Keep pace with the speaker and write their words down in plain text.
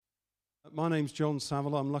My name's John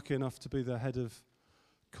Saville. I'm lucky enough to be the head of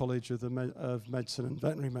College of Medicine and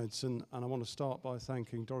Veterinary Medicine, and I want to start by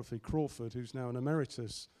thanking Dorothy Crawford, who's now an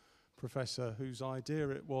emeritus professor, whose idea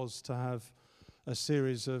it was to have a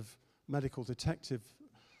series of medical detective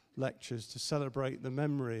lectures to celebrate the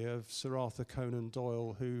memory of Sir Arthur Conan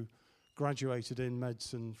Doyle, who graduated in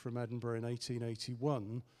medicine from Edinburgh in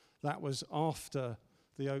 1881. That was after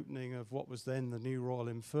the opening of what was then the New Royal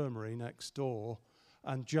Infirmary next door,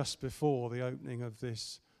 and just before the opening of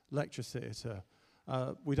this lecture theatre.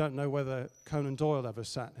 We don't know whether Conan Doyle ever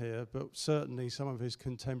sat here, but certainly some of his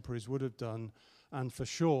contemporaries would have done, and for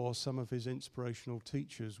sure some of his inspirational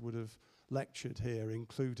teachers would have lectured here,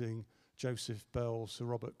 including Joseph Bell, Sir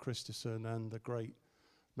Robert Christison, and the great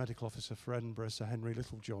medical officer for Edinburgh, Sir Henry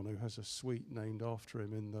Littlejohn, who has a suite named after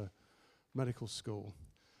him in the medical school.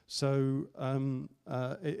 So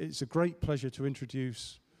it's a great pleasure to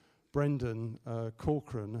introduce Brendan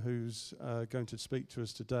Corcoran, who's going to speak to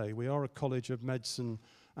us today. We are a College of Medicine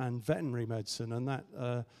and Veterinary Medicine, and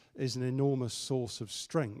that is an enormous source of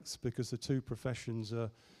strength because the two professions are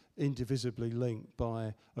indivisibly linked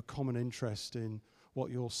by a common interest in what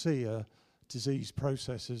you'll see are disease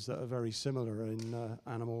processes that are very similar in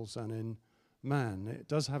animals and in man. It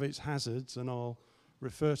does have its hazards, and I'll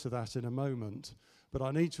refer to that in a moment. But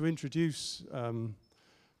I need to introduce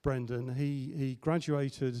Brendan. He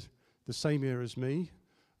graduated the same year as me,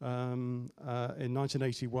 in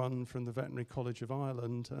 1981 from the Veterinary College of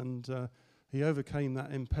Ireland, and he overcame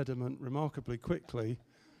that impediment remarkably quickly,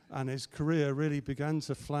 and his career really began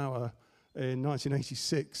to flower in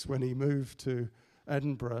 1986 when he moved to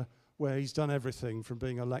Edinburgh, where he's done everything from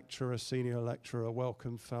being a lecturer, senior lecturer,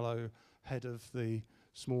 welcome fellow, head of the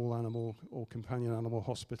small animal or companion animal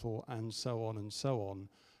hospital, and so on and so on.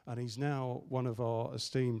 And he's now one of our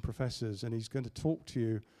esteemed professors, and he's going to talk to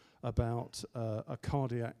you about a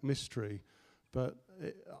cardiac mystery. But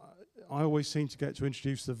I always seem to get to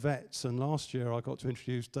introduce the vets, and last year I got to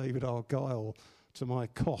introduce David Argyle to my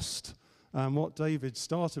cost. And what David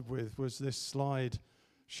started with was this slide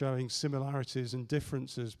showing similarities and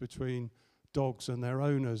differences between dogs and their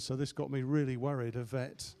owners. So this got me really worried, a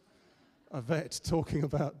vet talking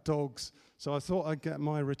about dogs. So I thought I'd get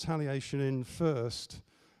my retaliation in first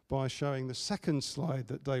by showing the second slide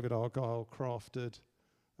that David Argyle crafted,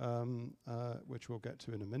 which we'll get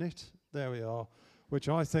to in a minute. There we are, which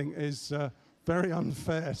I think is very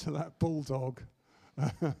unfair to that bulldog.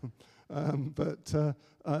 But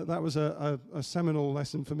that was a seminal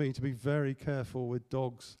lesson for me to be very careful with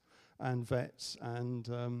dogs and vets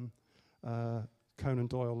and Conan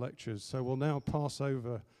Doyle lectures. So we'll now pass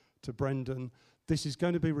over to Brendan. This is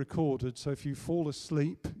going to be recorded, so if you fall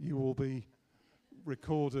asleep, you will be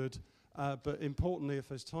recorded. But importantly, if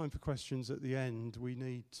there's time for questions at the end, we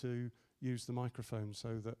need to use the microphone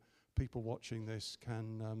so that people watching this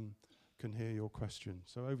can hear your question.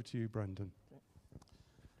 So over to you, Brendan. Okay.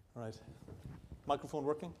 All right. Microphone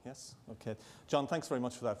working? Yes? Okay. John, thanks very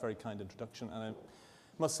much for that very kind introduction. And I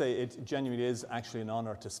must say it genuinely is actually an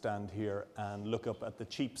honor to stand here and look up at the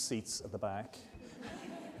cheap seats at the back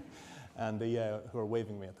and who are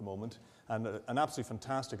waving me at the moment. And an absolutely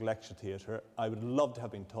fantastic lecture theatre. I would love to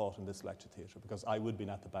have been taught in this lecture theatre because I would have been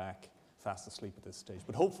at the back fast asleep at this stage.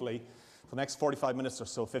 But hopefully, for the next 45 minutes or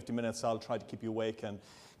so, 50 minutes, I'll try to keep you awake and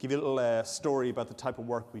give you a little story about the type of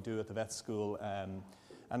work we do at the vet school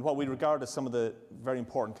and what we regard as some of the very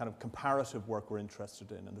important kind of comparative work we're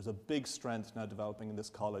interested in. And there's a big strength now developing in this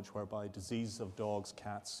college whereby diseases of dogs,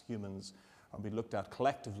 cats, humans are being looked at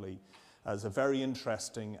collectively as a very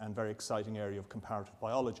interesting and very exciting area of comparative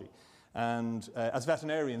biology. And as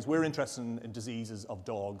veterinarians, we're interested in diseases of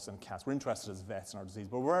dogs and cats. We're interested as vets in our disease,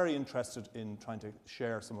 but we're very interested in trying to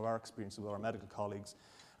share some of our experiences with our medical colleagues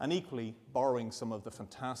and equally borrowing some of the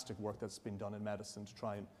fantastic work that's been done in medicine to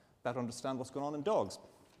try and better understand what's going on in dogs.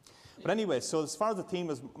 But anyway, so as far as the theme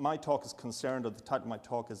of my talk is concerned, or the title of my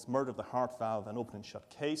talk is Murder of the Heart Valve, an Open and Shut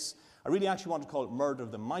Case. I really actually want to call it Murder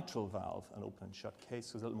of the Mitral Valve, an Open and Shut Case.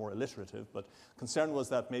 It was a little more alliterative, but concern was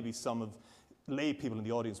that maybe some of lay people in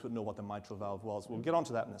the audience would know what the mitral valve was. We'll get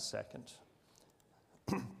onto that in a second.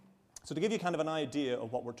 So to give you kind of an idea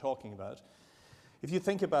of what we're talking about, if you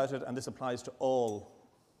think about it, and this applies to all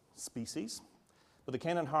species, but the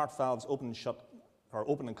canine heart valves open and shut or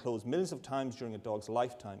open and close millions of times during a dog's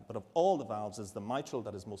lifetime, but of all the valves, it's the mitral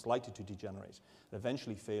that is most likely to degenerate and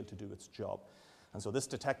eventually fail to do its job. And so this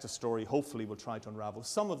detective story hopefully will try to unravel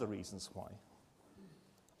some of the reasons why.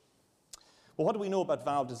 Well, what do we know about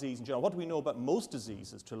valve disease in general? What do we know about most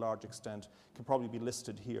diseases to a large extent can probably be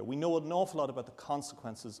listed here. We know an awful lot about the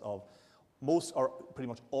consequences of most or pretty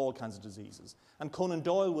much all kinds of diseases. And Conan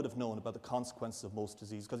Doyle would have known about the consequences of most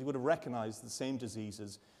diseases because he would have recognized the same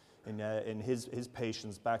diseases in his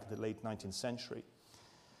patients back in the late 19th century.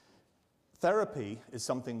 Therapy is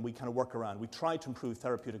something we kind of work around. We try to improve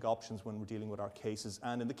therapeutic options when we're dealing with our cases.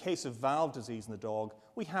 And in the case of valve disease in the dog,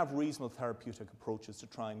 we have reasonable therapeutic approaches to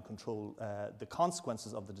try and control the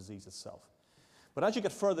consequences of the disease itself. But as you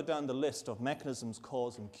get further down the list of mechanisms,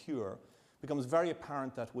 cause, and cure, it becomes very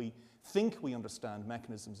apparent that we think we understand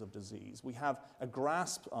mechanisms of disease. We have a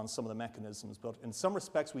grasp on some of the mechanisms, but in some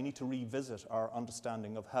respects we need to revisit our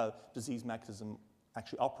understanding of how disease mechanism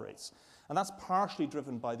actually operates. And that's partially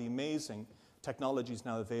driven by the amazing technologies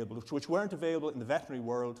now available, which weren't available in the veterinary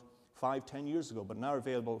world 5, 10 years ago, but now are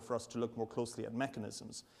available for us to look more closely at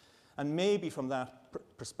mechanisms. And maybe from that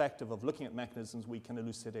perspective of looking at mechanisms, we can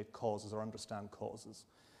elucidate causes or understand causes.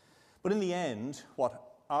 But in the end,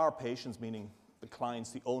 what our patients, meaning the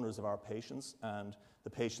clients, the owners of our patients, and the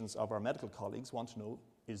patients of our medical colleagues want to know,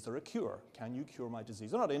 is there a cure? Can you cure my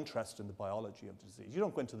disease? They're not interested in the biology of the disease. You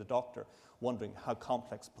don't go into the doctor wondering how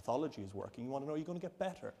complex pathology is working. You want to know, are you going to get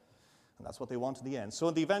better? And that's what they want in the end. So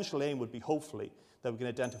the eventual aim would be, hopefully, that we can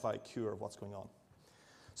identify a cure of what's going on.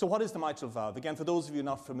 So what is the mitral valve? Again, for those of you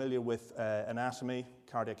not familiar with anatomy,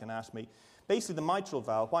 cardiac anatomy, basically the mitral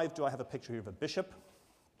valve, why do I have a picture here of a bishop?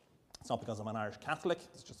 It's not because I'm an Irish Catholic,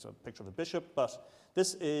 it's just a picture of a bishop, but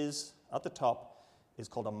this is, at the top, is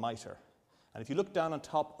called a mitre. And if you look down on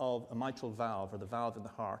top of a mitral valve, or the valve in the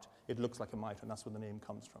heart, it looks like a mitre, and that's where the name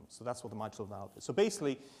comes from. So that's what the mitral valve is. So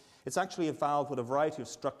basically, it's actually a valve with a variety of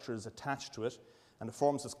structures attached to it, and it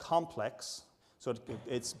forms this complex. So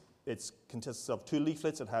it consists of 2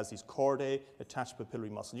 leaflets. It has these chordae attached to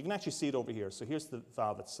papillary muscle. You can actually see it over here. So here's the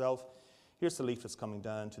valve itself. Here's the leaflets coming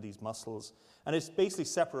down to these muscles. And it basically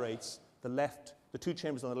separates the 2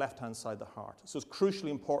 chambers on the left-hand side of the heart. So it's crucially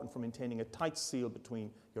important for maintaining a tight seal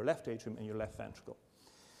between your left atrium and your left ventricle.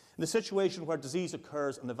 In the situation where disease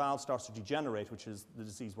occurs and the valve starts to degenerate, which is the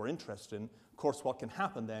disease we're interested in, of course what can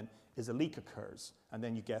happen then is a leak occurs, and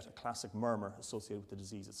then you get a classic murmur associated with the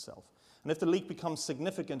disease itself. And if the leak becomes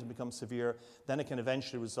significant and becomes severe, then it can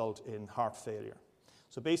eventually result in heart failure.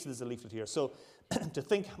 So basically there's a leaflet here. So to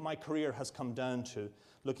think my career has come down to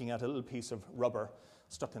looking at a little piece of rubber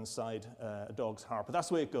stuck inside a dog's heart. But that's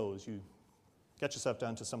the way it goes. You get yourself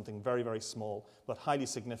down to something very, very small, but highly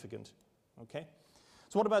significant. Okay?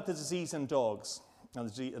 So what about the disease in dogs and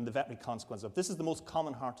the veterinary consequence of? This is the most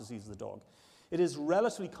common heart disease of the dog. It is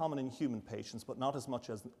relatively common in human patients, but not as much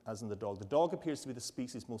as in the dog. The dog appears to be the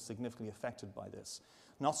species most significantly affected by this.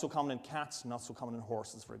 Not so common in cats, not so common in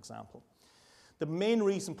horses, for example. The main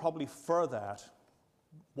reason probably for that,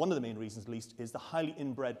 one of the main reasons at least, is the highly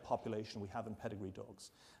inbred population we have in pedigree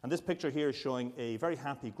dogs. And this picture here is showing a very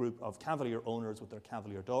happy group of Cavalier owners with their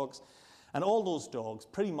Cavalier dogs. And all those dogs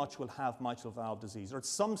pretty much will have mitral valve disease, or at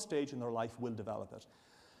some stage in their life will develop it.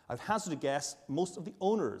 I've hazarded a guess, most of the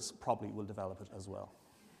owners probably will develop it as well.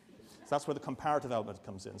 So that's where the comparative element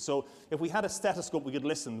comes in. So if we had a stethoscope, we could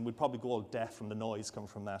listen, we'd probably go all deaf from the noise coming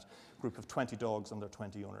from that group of 20 dogs and their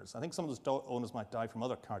 20 owners. I think some of those owners might die from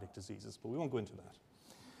other cardiac diseases, but we won't go into that.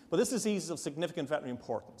 But this disease is of significant veterinary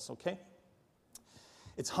importance, okay?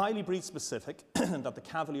 It's highly breed specific, and that the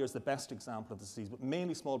Cavalier is the best example of the disease, but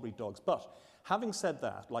mainly small breed dogs. But having said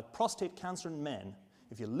that, like prostate cancer in men,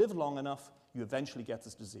 if you live long enough, you eventually get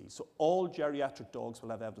this disease. So all geriatric dogs will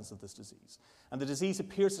have evidence of this disease. And the disease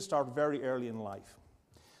appears to start very early in life.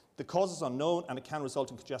 The cause is unknown, and it can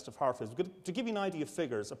result in congestive heart failure. To give you an idea of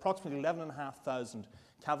figures, approximately 11,500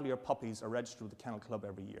 Cavalier puppies are registered with the Kennel Club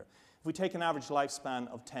every year. If we take an average lifespan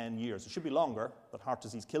of 10 years, it should be longer, but heart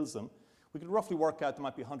disease kills them, we could roughly work out there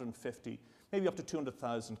might be 150, maybe up to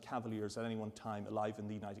 200,000 Cavaliers at any one time alive in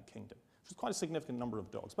the United Kingdom, which is quite a significant number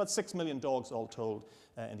of dogs. About 6 million dogs all told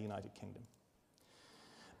in the United Kingdom.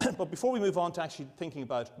 But before we move on to actually thinking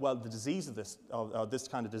about, well, the disease of this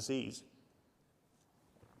kind of disease,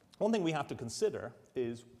 one thing we have to consider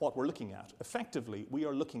is what we're looking at. Effectively, we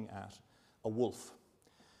are looking at a wolf.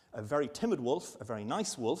 A very timid wolf, a very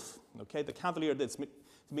nice wolf. Okay, the Cavalier that's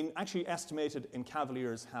been actually estimated in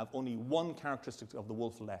Cavaliers have only one characteristic of the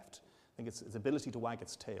wolf left. I think it's its ability to wag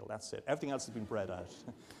its tail. That's it. Everything else has been bred out.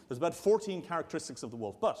 There's about 14 characteristics of the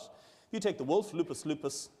wolf. But if you take the wolf, Lupus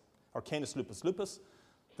lupus, or Canis lupus lupus,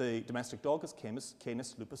 the domestic dog is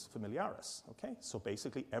Canis lupus familiaris. Okay, so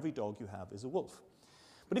basically every dog you have is a wolf.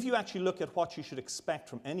 But if you actually look at what you should expect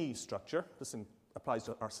from any structure, this applies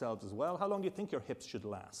to ourselves as well. How long do you think your hips should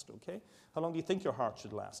last? Okay, how long do you think your heart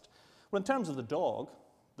should last? Well, in terms of the dog,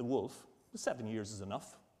 the wolf, 7 years is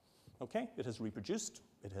enough. Okay? It has reproduced,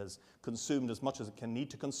 it has consumed as much as it can need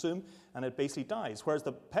to consume, and it basically dies. Whereas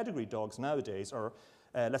the pedigree dogs nowadays, or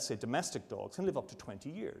let's say domestic dogs, can live up to 20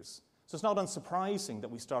 years. So it's not unsurprising that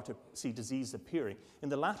we start to see disease appearing in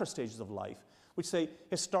the latter stages of life, which say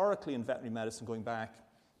historically in veterinary medicine going back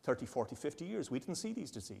 30, 40, 50 years, we didn't see these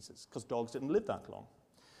diseases because dogs didn't live that long.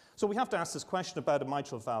 So we have to ask this question about a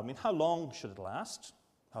mitral valve. I mean, how long should it last?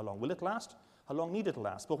 How long will it last? How long need it to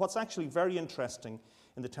last? But what's actually very interesting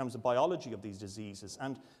in the terms of biology of these diseases,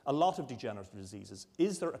 and a lot of degenerative diseases,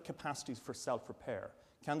 is there a capacity for self-repair?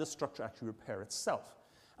 Can the structure actually repair itself?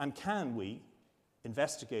 And can we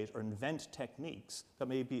investigate or invent techniques that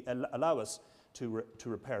maybe allow us to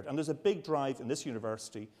repair it? And there's a big drive in this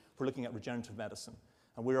university for looking at regenerative medicine.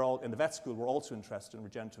 And we're all, in the vet school, we're also interested in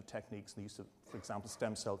regenerative techniques and the use of, for example,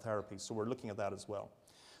 stem cell therapy. So we're looking at that as well.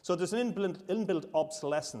 So there's an inbuilt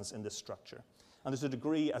obsolescence in this structure. And there's a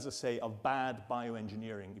degree, as I say, of bad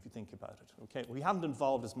bioengineering, if you think about it. Okay? We haven't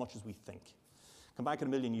evolved as much as we think. Come back in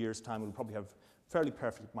a million years' time, we'll probably have fairly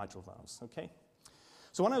perfect mitral valves. Okay?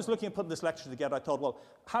 So when I was looking at putting this lecture together, I thought, well,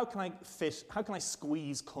 how can I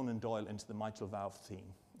squeeze Conan Doyle into the mitral valve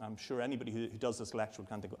theme? I'm sure anybody who does this lecture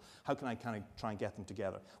can think, how can I kind of try and get them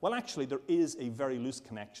together? Well, actually, there is a very loose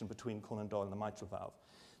connection between Conan Doyle and the mitral valve.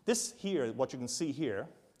 This here, what you can see here,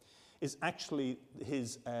 is actually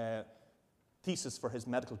his thesis for his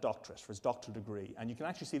medical doctorate, for his doctoral degree. And you can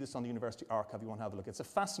actually see this on the university archive if you want to have a look. It's a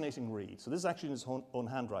fascinating read. So this is actually in his own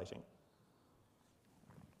handwriting.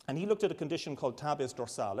 And he looked at a condition called tabes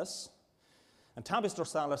dorsalis. And tabes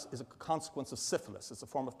dorsalis is a consequence of syphilis. It's a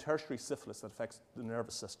form of tertiary syphilis that affects the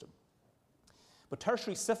nervous system. But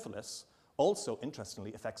tertiary syphilis also,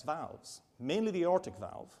 interestingly, affects valves, mainly the aortic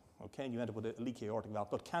valve, okay, and you end up with a leaky aortic valve,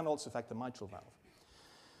 but can also affect the mitral valve.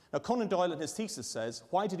 Now, Conan Doyle in his thesis says,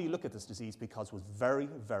 why did he look at this disease? Because it was very,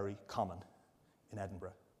 very common in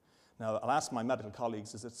Edinburgh. Now, I'll ask my medical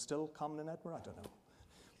colleagues, is it still common in Edinburgh? I don't know.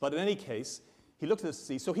 But in any case, he looked at this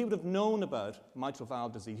disease, so he would have known about mitral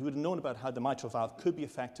valve disease. He would have known about how the mitral valve could be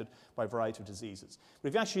affected by a variety of diseases. But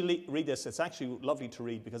if you actually read this, it's actually lovely to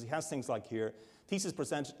read because he has things like here, thesis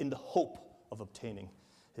presented in the hope of obtaining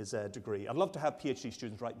his degree. I'd love to have PhD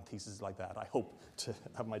students writing theses like that. I hope to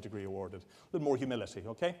have my degree awarded. A little more humility,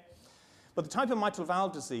 okay? But the type of mitral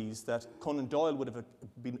valve disease that Conan Doyle would have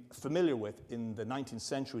been familiar with in the 19th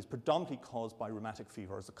century is predominantly caused by rheumatic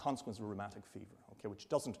fever, as a consequence of rheumatic fever, okay, which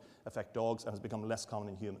doesn't affect dogs and has become less common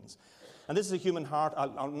in humans. And this is a human heart.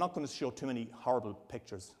 I'm not going to show too many horrible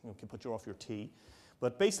pictures. You can put you off your tea.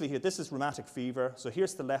 But basically here, this is rheumatic fever. So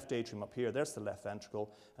here's the left atrium up here. There's the left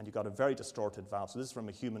ventricle. And you've got a very distorted valve. So this is from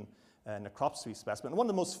a human necropsy specimen. And one of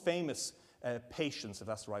the most famous patients, if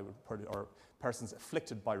that's the right word, or persons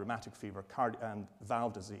afflicted by rheumatic fever and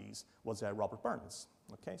valve disease was Robert Burns.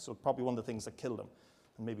 Okay, so probably one of the things that killed him.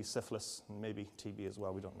 And maybe syphilis, and maybe TB as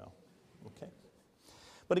well, we don't know. Okay.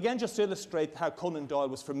 But again, just to illustrate how Conan Doyle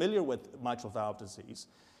was familiar with mitral valve disease,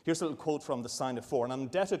 here's a little quote from the Sign of Four, and I'm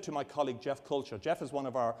indebted to my colleague Jeff Culture. Jeff is one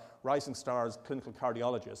of our rising stars clinical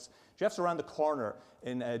cardiologists. Jeff's around the corner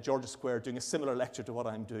in Georgia Square doing a similar lecture to what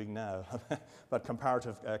I'm doing now about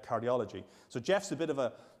comparative cardiology. So Jeff's a bit of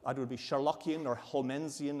a, either would be Sherlockian or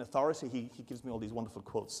Holmensian authority. He gives me all these wonderful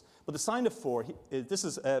quotes. But the Sign of Four, this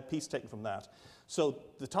is a piece taken from that. So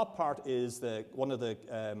the top part is one of the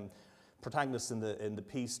protagonists in the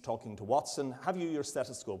piece talking to Watson. Have you your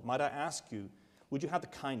stethoscope? Might I ask you, would you have the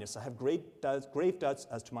kindness? I have grave doubts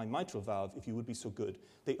as to my mitral valve, if you would be so good.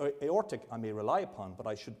 The aortic I may rely upon, but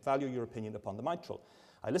I should value your opinion upon the mitral.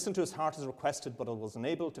 I listened to his heart as requested, but I was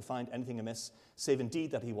unable to find anything amiss, save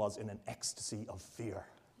indeed that he was in an ecstasy of fear.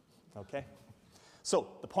 Okay? So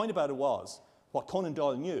the point about it was, what Conan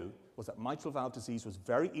Doyle knew was that mitral valve disease was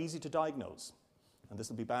very easy to diagnose. And this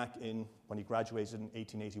will be back in when he graduated in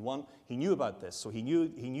 1881. He knew about this, so he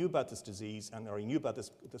knew about this disease, or he knew about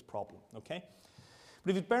this problem. Okay? But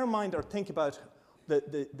if you bear in mind or think about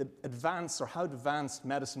the advance or how advanced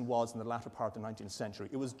medicine was in the latter part of the 19th century,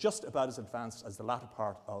 it was just about as advanced as the latter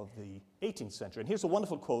part of the 18th century. And here's a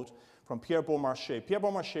wonderful quote from Pierre Beaumarchais. Pierre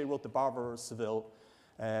Beaumarchais wrote The Barber of Seville,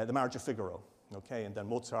 The Marriage of Figaro, okay? And then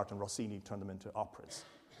Mozart and Rossini turned them into operas.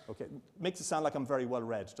 Okay, makes it sound like I'm very well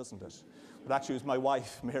read, doesn't it? But actually, it was my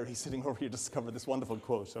wife, Mary, sitting over here to discover this wonderful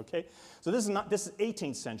quote, okay? So this is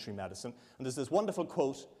 18th century medicine, and there's this wonderful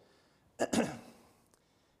quote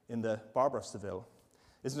in The Barber of Seville.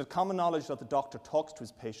 Isn't it common knowledge that the doctor talks to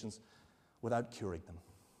his patients without curing them?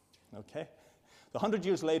 Okay? 100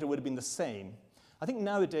 years later would have been the same. I think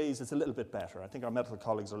nowadays it's a little bit better. I think our medical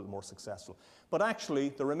colleagues are a little more successful. But actually,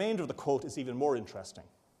 the remainder of the quote is even more interesting.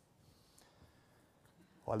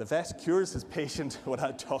 While the vet cures his patient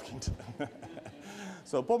without talking to them.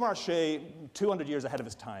 So Beaumarchais, 200 years ahead of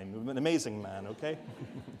his time, an amazing man, okay?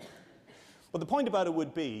 But the point about it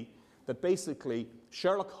would be that basically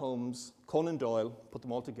Sherlock Holmes, Conan Doyle, put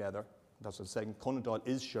them all together. That's what I'm saying. Conan Doyle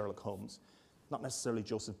is Sherlock Holmes, not necessarily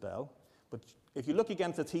Joseph Bell. But if you look again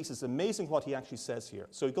at the thesis, it's amazing what he actually says here.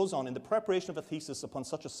 So he goes on, in the preparation of a thesis upon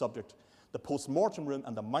such a subject, the post-mortem room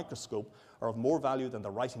and the microscope are of more value than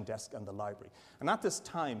the writing desk and the library. And at this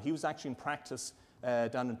time, he was actually in practice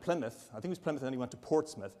down in Plymouth. I think it was Plymouth, and then he went to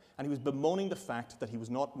Portsmouth. And he was bemoaning the fact that he was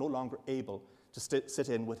no longer able to sit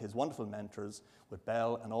in with his wonderful mentors, with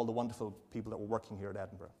Bell and all the wonderful people that were working here at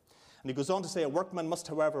Edinburgh. And he goes on to say, a workman must,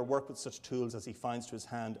 however, work with such tools as he finds to his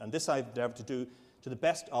hand, and this I endeavour to do to the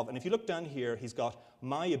best of. And if you look down here, he's got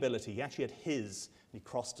my ability. He actually had his, and he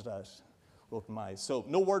crossed it out, wrote my. So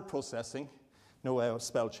no word processing, no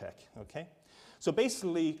spell check, okay? So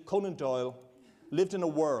basically, Conan Doyle lived in a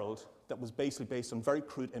world that was basically based on very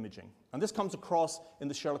crude imaging. And this comes across in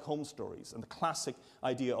the Sherlock Holmes stories and the classic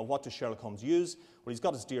idea of what does Sherlock Holmes use? Well, he's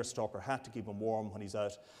got his deerstalker hat to keep him warm when he's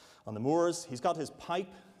out on the moors. He's got his pipe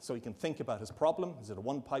so he can think about his problem. Is it a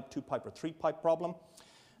 1-pipe, 2-pipe, or 3-pipe problem?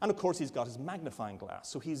 And of course, he's got his magnifying glass,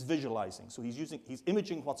 so he's visualizing. So he's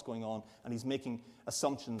imaging what's going on, and he's making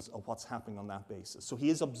assumptions of what's happening on that basis. So he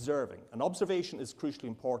is observing. And observation is crucially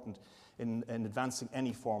important in advancing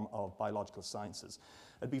any form of biological sciences.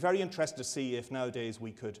 I'd be very interested to see if nowadays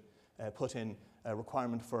we could put in a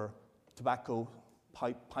requirement for tobacco,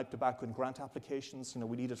 pipe tobacco in grant applications. You know,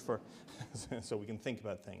 we need it for, so we can think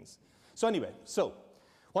about things. So anyway,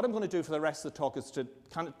 what I'm going to do for the rest of the talk is to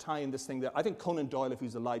kind of tie in this thing that I think Conan Doyle, if he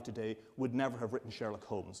was alive today, would never have written Sherlock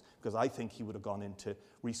Holmes, because I think he would have gone into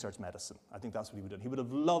research medicine. I think that's what he would have done. He would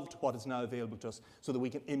have loved what is now available to us so that we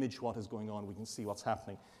can image what is going on, we can see what's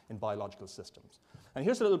happening in biological systems. And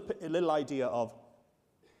here's a little idea of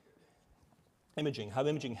imaging, how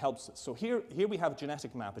imaging helps us. So here we have a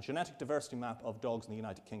genetic map, a genetic diversity map of dogs in the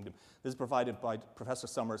United Kingdom. This is provided by Professor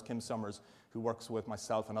Summers, Kim Summers, who works with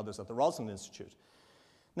myself and others at the Roslin Institute.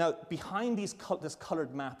 Now, behind this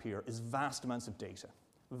colored map here is vast amounts of data,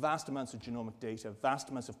 vast amounts of genomic data, vast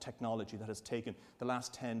amounts of technology that has taken the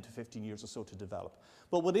last 10 to 15 years or so to develop.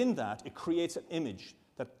 But within that, it creates an image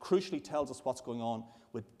that crucially tells us what's going on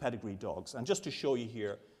with pedigree dogs. And just to show you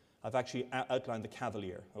here, I've actually outlined the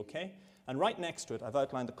Cavalier, okay? And right next to it, I've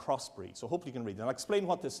outlined the crossbreed. So hopefully you can read it. And I'll explain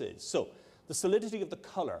what this is. So the solidity of the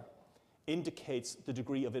color indicates the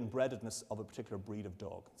degree of inbrededness of a particular breed of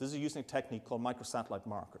dog. This is using a technique called microsatellite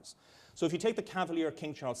markers. So if you take the Cavalier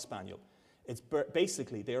King Charles Spaniel, it's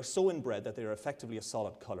basically, they are so inbred that they are effectively a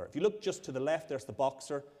solid color. If you look just to the left, there's the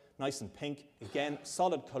Boxer, nice and pink. Again,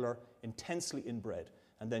 solid color, intensely inbred.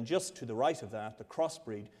 And then just to the right of that, the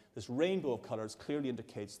crossbreed, this rainbow of colors clearly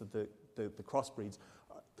indicates that the crossbreds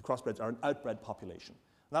are an outbred population.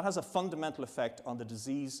 And that has a fundamental effect on the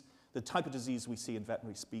disease, the type of disease we see in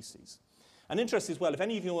veterinary species. And interesting as well, if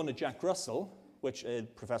any of you own a Jack Russell, which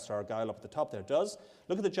Professor Argyle up at the top there does,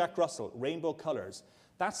 look at the Jack Russell, rainbow colors.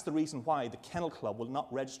 That's the reason why the Kennel Club will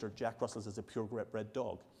not register Jack Russells as a purebred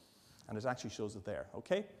dog. And it actually shows it there,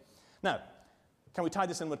 okay? Now, can we tie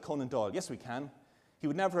this in with Conan Doyle? Yes, we can. He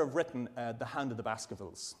would never have written The Hound of the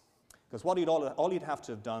Baskervilles. Because what all he'd have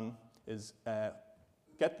to have done is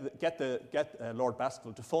get Lord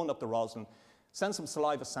Baskerville to phone up the Roslin, send some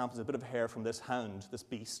saliva samples, a bit of hair from this hound, this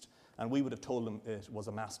beast, and we would have told him it was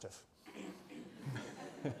a mastiff.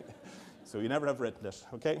 So you never have written it,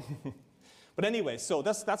 okay? But anyway, so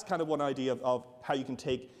that's kind of one idea of how you can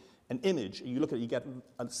take an image, you look at it, you get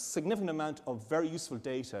a significant amount of very useful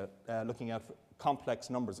data looking at complex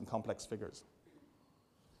numbers and complex figures.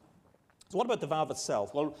 So what about the valve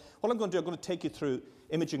itself? Well, what I'm going to do, I'm going to take you through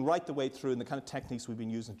imaging right the way through and the kind of techniques we've been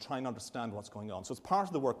using to try and understand what's going on. So it's part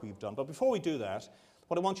of the work we've done. But before we do that,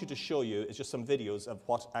 what I want you to show you is just some videos of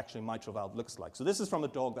what actually mitral valve looks like. So this is from a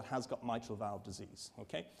dog that has got mitral valve disease,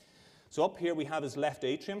 okay? So up here we have his left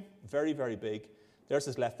atrium, very, very big. There's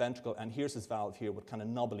his left ventricle, and here's his valve here with kind of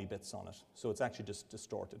knobbly bits on it. So it's actually just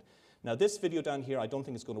distorted. Now this video down here, I don't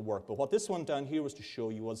think it's going to work, but what this one down here was to show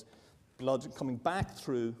you was blood coming back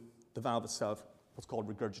through the valve itself, what's called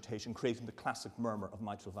regurgitation, creating the classic murmur of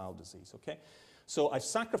mitral valve disease, okay? So I've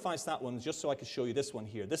sacrificed that one just so I could show you this one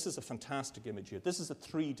here. This is a fantastic image here. This is a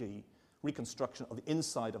 3D reconstruction of the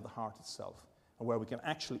inside of the heart itself, and where we can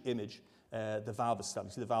actually image the valve itself.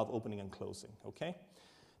 You see the valve opening and closing, okay?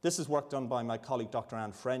 This is work done by my colleague, Dr.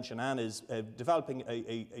 Anne French, and Anne is developing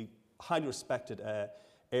a highly respected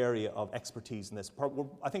area of expertise in this.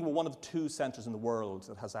 I think we're one of the 2 centers in the world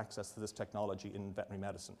that has access to this technology in veterinary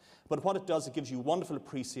medicine. But what it does, it gives you wonderful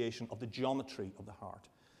appreciation of the geometry of the heart.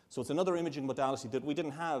 So it's another imaging modality that we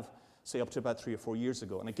didn't have say up to about 3 or 4 years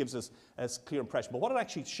ago, and it gives us a clear impression. But what it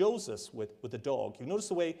actually shows us with the dog, you notice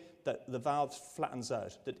the way that the valve flattens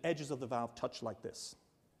out, the edges of the valve touch like this.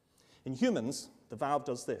 In humans, the valve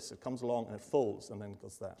does this. It comes along and it folds, and then it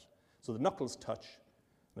does that. So the knuckles touch,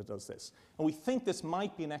 and it does this. And we think this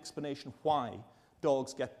might be an explanation why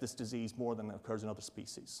dogs get this disease more than occurs in other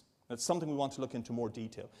species. It's something we want to look into more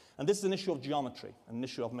detail. And this is an issue of geometry, an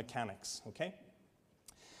issue of mechanics, okay?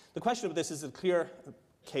 The question of this is a clear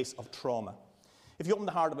case of trauma. If you open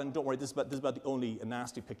the heart of it, and don't worry, this is about the only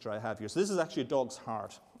nasty picture I have here. So this is actually a dog's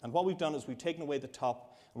heart. And what we've done is we've taken away the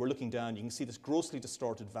top, and we're looking down. You can see this grossly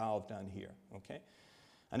distorted valve down here, okay?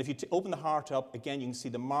 And if you open the heart up, again, you can see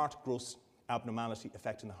the marked gross abnormality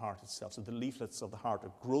affecting the heart itself. So the leaflets of the heart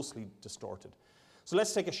are grossly distorted. So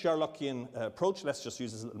let's take a Sherlockian approach. Let's just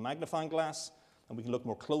use this little magnifying glass, and we can look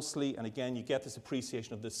more closely. And again, you get this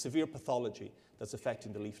appreciation of the severe pathology that's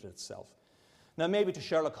affecting the leaflet itself. Now, maybe to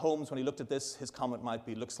Sherlock Holmes, when he looked at this, his comment might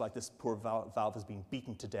be, looks like this poor valve has been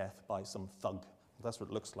beaten to death by some thug. That's what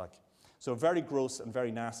it looks like. So very gross and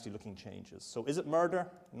very nasty looking changes. So is it murder?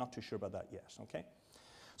 I'm not too sure about that yet, okay?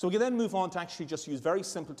 So we can then move on to actually just use very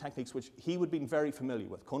simple techniques which he would have been very familiar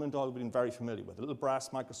with. Conan Doyle would have been very familiar with. A little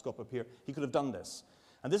brass microscope up here, he could have done this.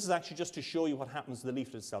 And this is actually just to show you what happens to the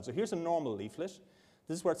leaflet itself. So here's a normal leaflet.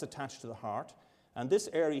 This is where it's attached to the heart. And this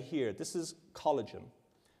area here, this is collagen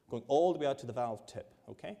going all the way out to the valve tip,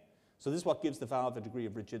 okay? So this is what gives the valve a degree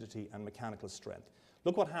of rigidity and mechanical strength.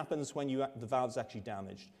 Look what happens when the valve is actually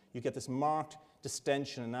damaged. You get this marked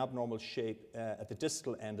distension and abnormal shape at the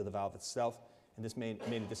distal end of the valve itself, in this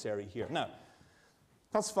mainly this area here. Now,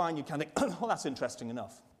 that's fine. You can think, oh, that's interesting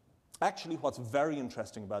enough. Actually, what's very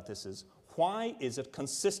interesting about this is, why is it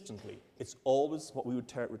consistently, it's always what we would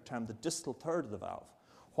term the distal third of the valve.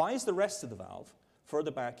 Why is the rest of the valve, further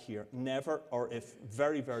back here, never or if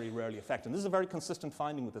very, very rarely affected? And this is a very consistent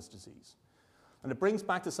finding with this disease. And it brings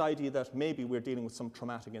back this idea that maybe we're dealing with some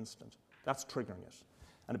traumatic incident. That's triggering it.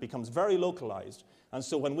 And it becomes very localized. And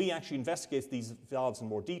so when we actually investigate these valves in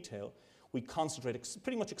more detail, we concentrate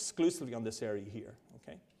pretty much exclusively on this area here,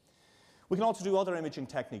 okay? We can also do other imaging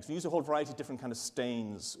techniques. We use a whole variety of different kind of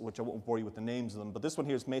stains, which I won't bore you with the names of them, but this one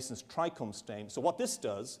here is Mason's trichome stain. So what this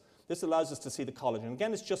does, this allows us to see the collagen.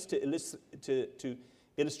 Again, it's just to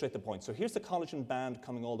illustrate the point. So here's the collagen band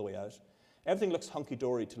coming all the way out. Everything looks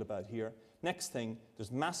hunky-dory till about here. Next thing, there's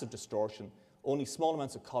massive distortion, only small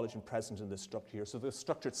amounts of collagen present in this structure here. So the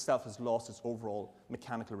structure itself has lost its overall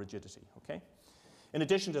mechanical rigidity, okay? In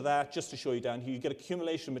addition to that, just to show you down here, you get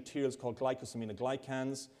accumulation of materials called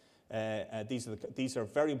glycosaminoglycans. These are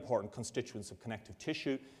very important constituents of connective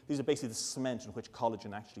tissue. These are basically the cement in which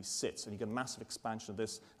collagen actually sits, and you get a massive expansion of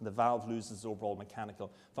this, and the valve loses its overall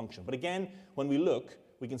mechanical function. But again, when we look,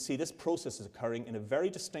 we can see this process is occurring in a very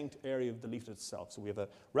distinct area of the leaflet itself. So we have a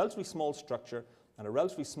relatively small structure, and a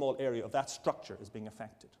relatively small area of that structure is being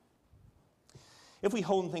affected. If we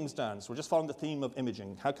hone things down, so we're just following the theme of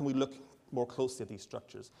imaging, how can we look more closely at these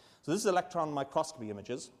structures? So this is electron microscopy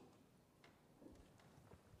images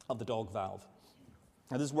of the dog valve.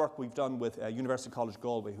 Now, this is work we've done with University College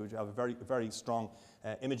Galway, who have a very, very strong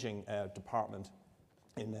imaging department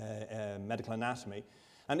in medical anatomy.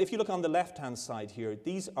 And if you look on the left-hand side here,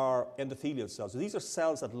 these are endothelial cells. So these are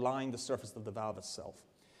cells that line the surface of the valve itself.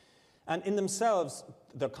 And in themselves,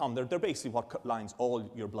 they're common. They're basically what lines all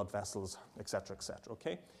your blood vessels, et cetera,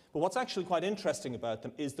 okay? But what's actually quite interesting about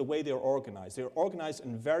them is the way they're organized. They're organized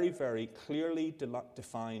in very, very clearly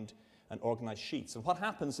defined and organized sheets. And what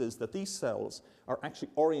happens is that these cells are actually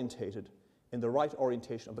orientated in the right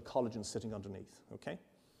orientation of the collagen sitting underneath, okay?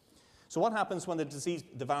 So what happens when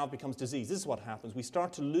the valve becomes diseased? This is what happens. We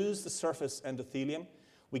start to lose the surface endothelium.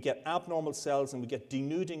 We get abnormal cells, and we get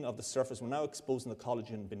denuding of the surface. We're now exposing the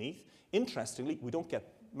collagen beneath. Interestingly, we don't get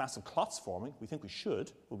massive clots forming. We think we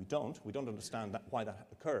should, but we don't. We don't understand why that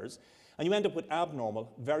occurs. And you end up with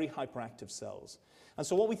abnormal, very hyperactive cells. And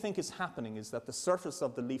so what we think is happening is that the surface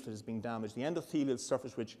of the leaflet is being damaged. The endothelial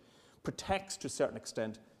surface, which protects to a certain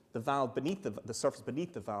extent the valve beneath the surface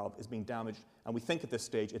beneath the valve, is being damaged. And we think at this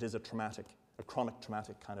stage it is a chronic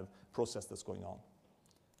traumatic kind of process that's going on.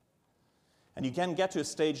 And you can get to a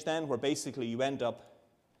stage then where basically you end up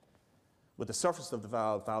with the surface of the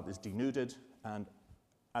valve is denuded, and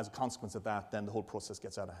as a consequence of that, then the whole process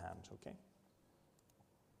gets out of hand, okay?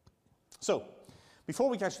 So, before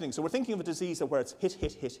we catch things, so we're thinking of a disease where it's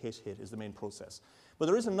hit is the main process. But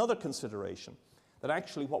there is another consideration, that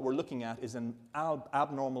actually what we're looking at is an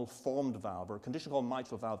abnormal formed valve, or a condition called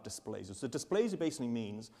mitral valve dysplasia. So dysplasia basically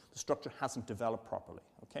means the structure hasn't developed properly,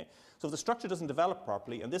 okay? So if the structure doesn't develop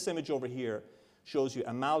properly, and this image over here shows you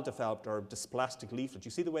a maldeveloped or dysplastic leaflet.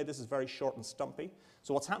 You see the way this is very short and stumpy?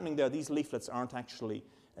 So what's happening there, these leaflets aren't actually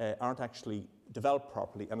developed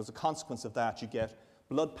properly, and as a consequence of that, you get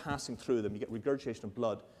blood passing through them, you get regurgitation of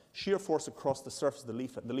blood, shear force across the surface of the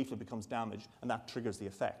leaflet becomes damaged, and that triggers the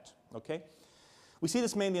effect, okay? We see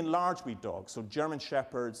this mainly in large breed dogs, so German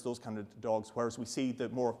Shepherds, those kind of dogs, whereas we see the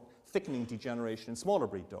more thickening degeneration in smaller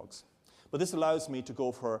breed dogs. But this allows me to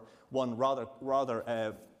go for one rather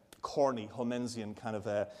corny Holmensian kind of,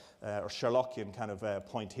 or Sherlockian kind of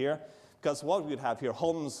point here, because what we would have here,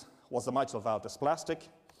 Holmes was the mitral valve dysplastic,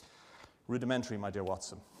 rudimentary, my dear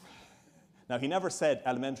Watson. Now, he never said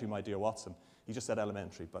elementary, my dear Watson. He just said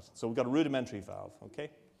elementary. So we've got a rudimentary valve,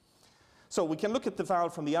 okay? So we can look at the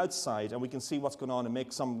valve from the outside, and we can see what's going on and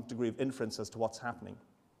make some degree of inference as to what's happening.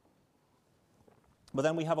 But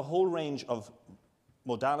then we have a whole range of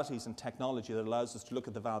modalities and technology that allows us to look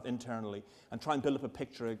at the valve internally and try and build up a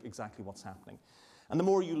picture of exactly what's happening. And the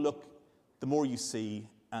more you look, the more you see,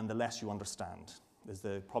 and the less you understand, is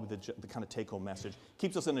probably the kind of take-home message.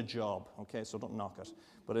 Keeps us in a job, okay, so don't knock it.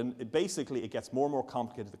 But basically, it gets more and more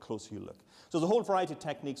complicated the closer you look. So there's a whole variety of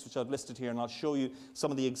techniques which I've listed here, and I'll show you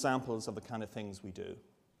some of the examples of the kind of things we do.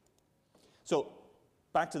 So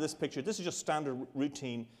back to this picture. This is just standard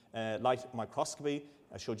routine light microscopy.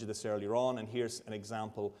 I showed you this earlier on, and here's an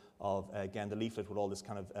example of, again, the leaflet with all this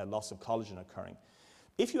kind of loss of collagen occurring.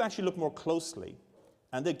 If you actually look more closely,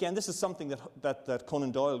 and again, this is something that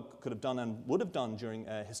Conan Doyle could have done and would have done during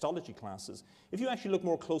histology classes. If you actually look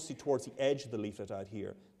more closely towards the edge of the leaflet out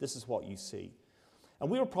here, this is what you see. And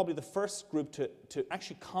we were probably the first group to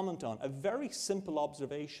actually comment on a very simple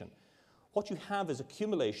observation. What you have is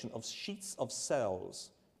accumulation of sheets of cells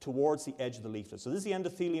towards the edge of the leaflet. So this is the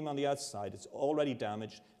endothelium on the outside. It's already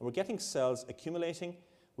damaged, and we're getting cells accumulating.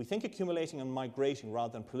 We think accumulating and migrating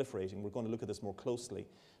rather than proliferating. We're going to look at this more closely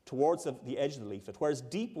towards the edge of the leaflet, whereas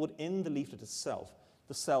deep within the leaflet itself,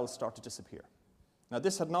 the cells start to disappear. Now,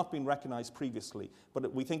 this had not been recognized previously,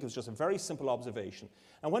 but we think it was just a very simple observation.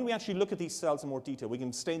 And when we actually look at these cells in more detail, we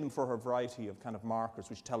can stain them for a variety of kind of markers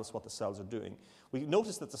which tell us what the cells are doing. We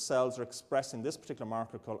notice that the cells are expressing this particular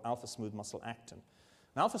marker called alpha smooth muscle actin.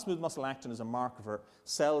 And alpha smooth muscle actin is a marker for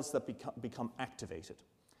cells that become activated.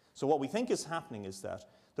 So what we think is happening is that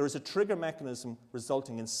there is a trigger mechanism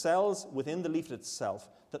resulting in cells within the leaflet itself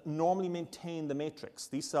that normally maintain the matrix.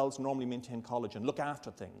 These cells normally maintain collagen, look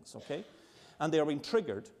after things, okay? And they are being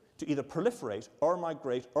triggered to either proliferate or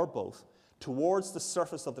migrate or both towards the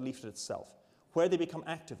surface of the leaflet itself, where they become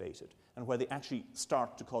activated and where they actually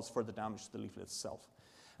start to cause further damage to the leaflet itself.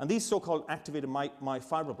 And these so-called activated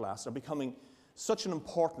myofibroblasts are becoming such an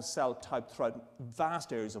important cell type throughout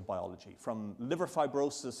vast areas of biology, from liver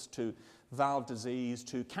fibrosis to valve disease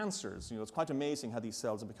to cancers. You know, it's quite amazing how these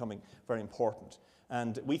cells are becoming very important.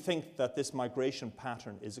 And we think that this migration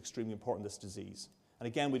pattern is extremely important in this disease. And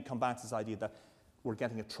again, we'd come back to this idea that we're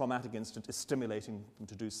getting a traumatic incident is stimulating them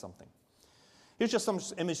to do something. Here's just some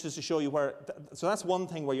images to show you where, so that's one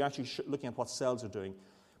thing where you're actually looking at what cells are doing.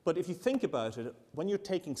 But if you think about it, when you're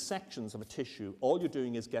taking sections of a tissue, all you're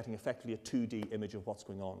doing is getting effectively a 2D image of what's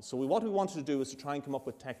going on. So what we wanted to do is to try and come up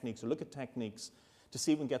with techniques, or look at techniques, to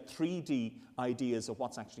see if we can get 3D ideas of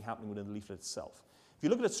what's actually happening within the leaflet itself. If you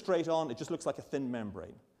look at it straight on, it just looks like a thin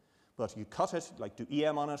membrane. But you cut it, like do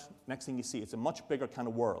EM on it, next thing you see, it's a much bigger kind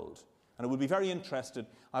of world. And it would be very interesting.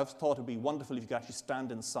 I've thought it would be wonderful if you could actually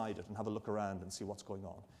stand inside it and have a look around and see what's going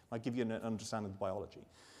on. It might give you an understanding of biology.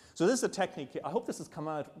 So this is a technique. I hope this has come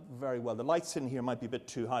out very well. The lights in here might be a bit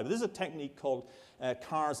too high, but this is a technique called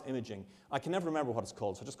CARS imaging. I can never remember what it's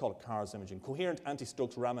called, so I just call it CARS imaging. Coherent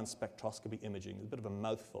Anti-Stokes Raman Spectroscopy Imaging. It's a bit of a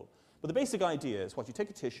mouthful. But the basic idea is what you take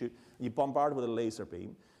a tissue and you bombard it with a laser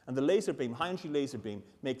beam, and the laser beam, high-energy laser beam,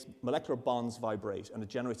 makes molecular bonds vibrate, and it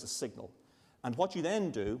generates a signal. And what you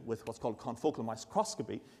then do with what's called confocal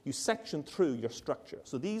microscopy, you section through your structure.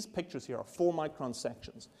 So these pictures here are 4-micron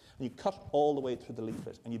sections, and you cut all the way through the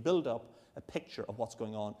leaflet, and you build up a picture of what's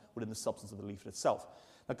going on within the substance of the leaflet itself.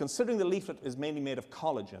 Now, considering the leaflet is mainly made of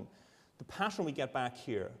collagen, the pattern we get back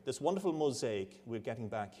here, this wonderful mosaic we're getting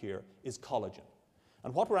back here, is collagen.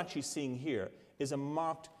 And what we're actually seeing here is a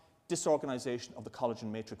marked disorganization of the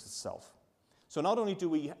collagen matrix itself. So not only do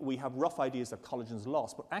we have rough ideas that collagen is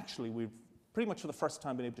lost, but actually we've pretty much for the first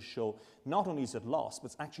time been able to show not only is it lost,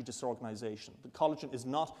 but it's actually disorganization. The collagen is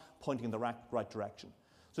not pointing in the right direction.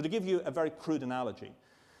 So to give you a very crude analogy,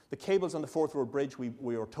 the cables on the fourth row bridge we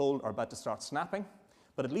were told are about to start snapping,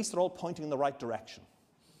 but at least they're all pointing in the right direction.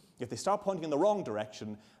 If they start pointing in the wrong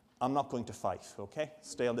direction, I'm not going to fight, okay?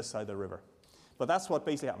 Stay on this side of the river. But that's what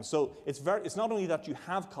basically happens. So it's not only that you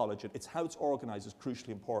have collagen, it's how it's organized is crucially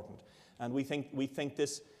important. And we think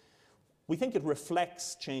we think it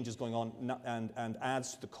reflects changes going on and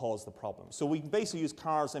adds to the cause of the problem. So we basically use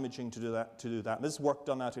CARS imaging to do that. And this is work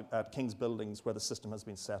done at King's Buildings where the system has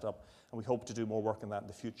been set up, and we hope to do more work on that in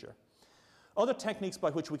the future. Other techniques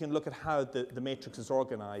by which we can look at how the matrix is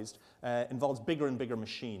organized involves bigger and bigger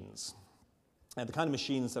machines. And the kind of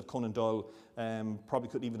machines that Conan Doyle probably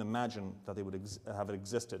couldn't even imagine that they would have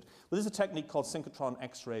existed. But this is a technique called synchrotron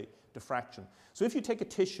X-ray diffraction. So if you take a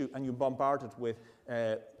tissue and you bombard it with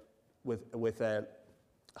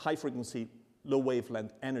high frequency, low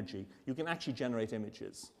wavelength energy, you can actually generate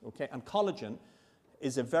images. Okay? And collagen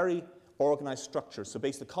is a very organized structure. So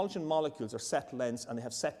basically, the collagen molecules are set lengths and they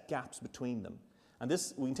have set gaps between them. And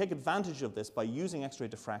we can take advantage of this by using X-ray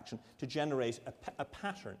diffraction to generate a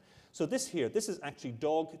pattern. So this is actually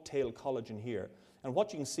dog tail collagen here. And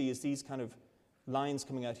what you can see is these kind of lines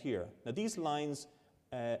coming out here. Now these lines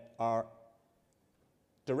are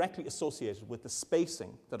directly associated with the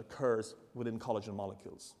spacing that occurs within collagen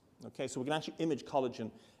molecules. Okay, so we can actually image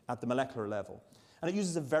collagen at the molecular level. And it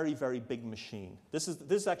uses a very, very big machine. This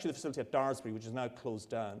is actually the facility at Daresbury, which is now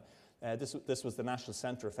closed down. This was the national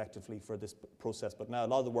centre, effectively, for this process, but now a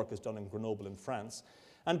lot of the work is done in Grenoble in France.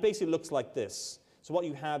 And basically it looks like this. So what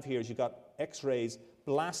you have here is you've got X-rays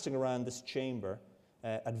blasting around this chamber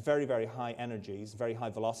at very, very high energies, very high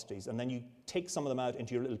velocities, and then you take some of them out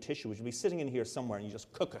into your little tissue, which will be sitting in here somewhere, and you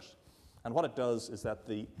just cook it. And what it does is that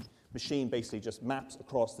the machine basically just maps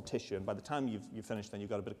across the tissue, and by the time you've finished, then you've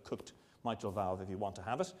got a bit of cooked mitral valve if you want to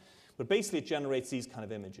have it. But basically it generates these kind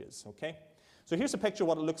of images, okay? So here's a picture of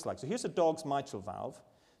what it looks like. So here's a dog's mitral valve.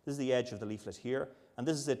 This is the edge of the leaflet here, and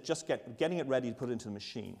this is it just getting it ready to put into the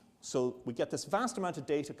machine. So we get this vast amount of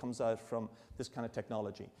data comes out from this kind of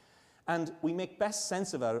technology. And we make best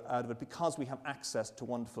sense out of it because we have access to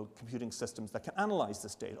wonderful computing systems that can analyze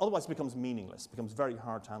this data. Otherwise it becomes meaningless, it becomes very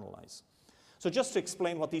hard to analyze. So just to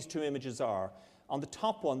explain what these two images are, on the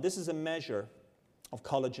top one, this is a measure of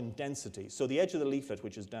collagen density. So the edge of the leaflet,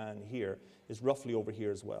 which is down here, is roughly over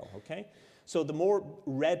here as well, okay? So the more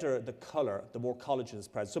redder the color, the more collagen is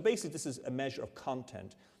present. So basically this is a measure of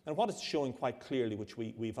content. And what it's showing quite clearly, which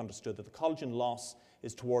we've understood, that the collagen loss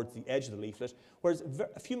is towards the edge of the leaflet, whereas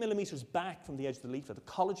a few millimeters back from the edge of the leaflet,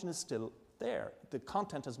 the collagen is still there. The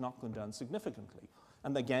content has not gone down significantly.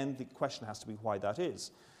 And again, the question has to be why that is.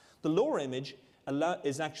 The lower image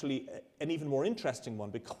is actually an even more interesting one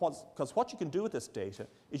because what you can do with this data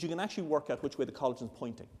is you can actually work out which way the collagen is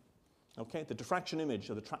pointing. Okay? The diffraction image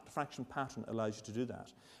or the diffraction pattern allows you to do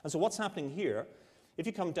that. And so what's happening here, if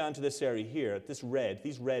you come down to this area here,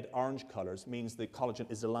 these red-orange colors means the collagen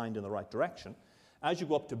is aligned in the right direction. As you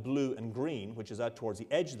go up to blue and green, which is out towards the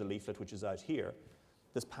edge of the leaflet, which is out here,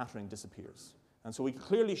 this patterning disappears. And so we can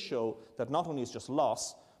clearly show that not only is just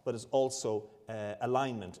loss, but it's also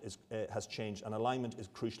alignment has changed, and alignment is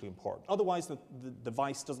crucially important. Otherwise, the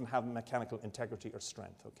device doesn't have mechanical integrity or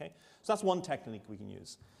strength, okay? So that's one technique we can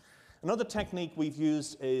use. Another technique we've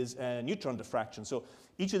used is neutron diffraction. So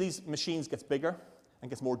each of these machines gets bigger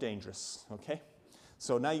and gets more dangerous, okay?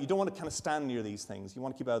 So now you don't want to kind of stand near these things. You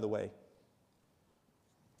want to keep out of the way.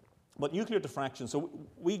 But nuclear diffraction, so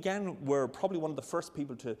we again were probably one of the first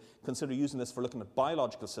people to consider using this for looking at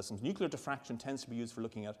biological systems. Nuclear diffraction tends to be used for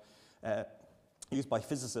looking at, used by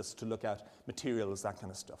physicists to look at materials, that kind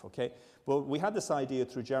of stuff, okay? Well, we had this idea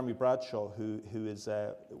through Jeremy Bradshaw, who is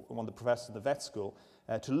one of the professors at the vet school,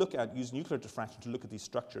 to look at, use nuclear diffraction to look at these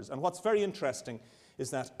structures. And what's very interesting is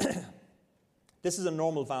that this is a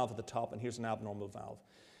normal valve at the top, and here's an abnormal valve.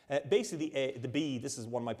 Basically, the B, this is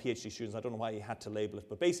one of my PhD students, I don't know why he had to label it,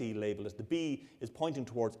 but basically he labeled it. The B is pointing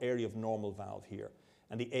towards area of normal valve here,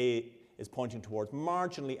 and the A is pointing towards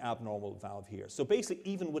marginally abnormal valve here. So basically,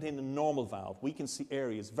 even within a normal valve, we can see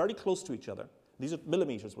areas very close to each other. These are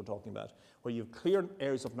millimeters we're talking about, where you have clear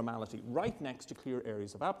areas of normality right next to clear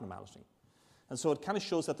areas of abnormality. And so it kind of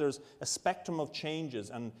shows that there's a spectrum of changes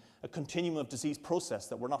and a continuum of disease process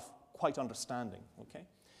that we're not quite understanding, okay?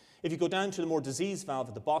 If you go down to the more diseased valve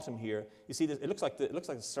at the bottom here, you see that it looks like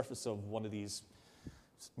the surface of one of these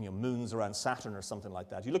moons around Saturn or something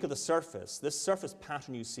like that. You look at the surface, this surface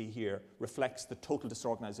pattern you see here reflects the total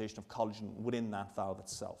disorganization of collagen within that valve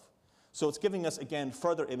itself. So it's giving us, again,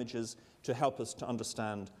 further images to help us to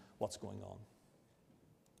understand what's going on.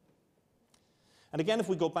 And again, if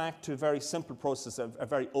we go back to a very simple process, a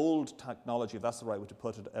very old technology, if that's the right way to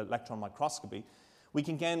put it, electron microscopy, we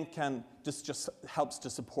this just helps to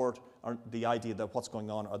support the idea that what's going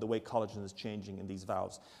on or the way collagen is changing in these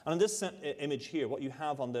valves. And in this image here, what you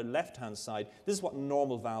have on the left-hand side, this is what a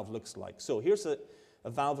normal valve looks like. So here's a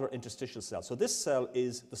valvular interstitial cell. So this cell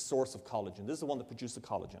is the source of collagen. This is the one that produces the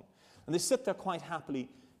collagen. And they sit there quite happily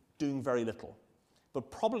doing very little. But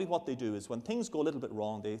probably what they do is when things go a little bit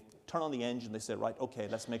wrong, they turn on the engine, they say, right, okay,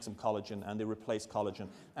 let's make some collagen, and they replace collagen.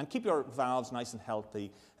 And keep your valves nice and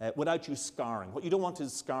healthy without you scarring. What you don't want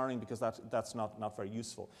is scarring, because that's not very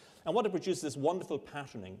useful. And what it produces is wonderful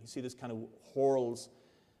patterning. You see this kind of whorls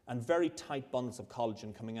and very tight bundles of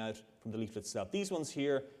collagen coming out from the leaflet itself. These ones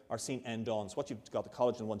here are seen end on. So what you've got the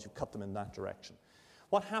collagen ones, you've cut them in that direction.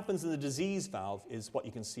 What happens in the disease valve is what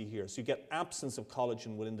you can see here. So you get absence of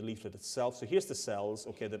collagen within the leaflet itself. So here's the cells.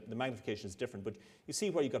 Okay, the magnification is different, but you see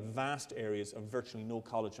where you've got vast areas of virtually no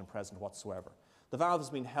collagen present whatsoever. The valve has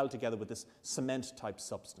been held together with this cement-type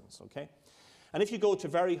substance, okay? And if you go to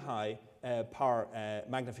very high power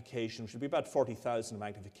magnification, which would be about 40,000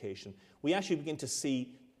 magnification, we actually begin to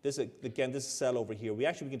see, this again, this cell over here, we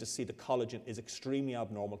actually begin to see the collagen is extremely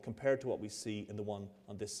abnormal compared to what we see in the one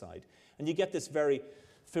on this side. And you get this very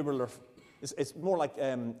fibrillar, it's more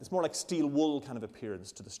like steel wool kind of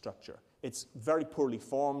appearance to the structure. It's very poorly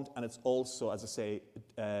formed, and it's also, as I say,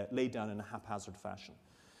 laid down in a haphazard fashion.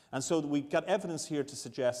 And so we've got evidence here to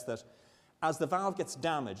suggest that as the valve gets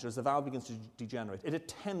damaged, as the valve begins to degenerate, it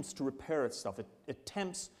attempts to repair itself. It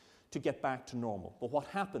attempts to get back to normal. But what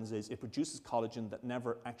happens is it produces collagen that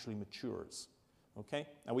never actually matures. Okay?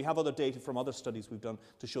 And we have other data from other studies we've done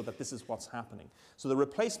to show that this is what's happening. So the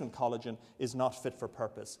replacement collagen is not fit for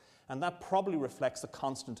purpose. And that probably reflects the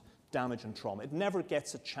constant damage and trauma. It never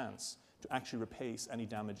gets a chance to actually replace any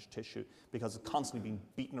damaged tissue because it's constantly being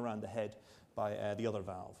beaten around the head by the other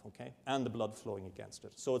valve, okay? And the blood flowing against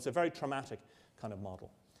it. So it's a very traumatic kind of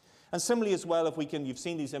model. And similarly as well, if we can, you've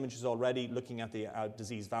seen these images already looking at the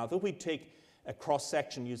disease valve. If we take a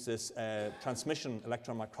cross-section, use this transmission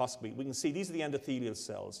electron microscopy, we can see these are the endothelial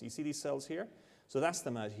cells. You see these cells here? So that's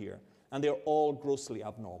them out here. And they're all grossly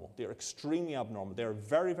abnormal. They're extremely abnormal. They're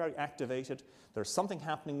very, very activated. There's something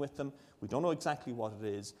happening with them. We don't know exactly what it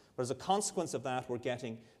is. But as a consequence of that, we're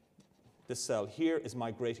getting this cell here is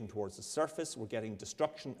migrating towards the surface. We're getting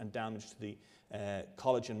destruction and damage to the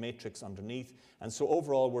collagen matrix underneath. And so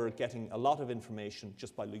overall, we're getting a lot of information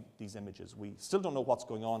just by these images. We still don't know what's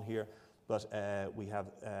going on here, but we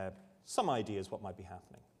have some ideas what might be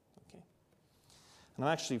happening. Okay. And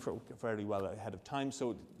I'm actually fairly well ahead of time,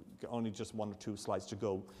 so only just 1 or 2 slides to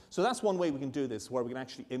go. So that's one way we can do this, where we can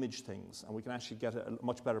actually image things, and we can actually get a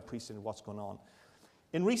much better appreciation of what's going on.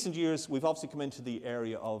 In recent years, we've obviously come into the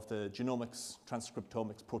area of the genomics,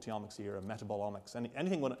 transcriptomics, proteomics era, metabolomics.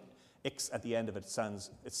 Anything with an X at the end of it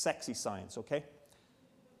it's sexy science, okay?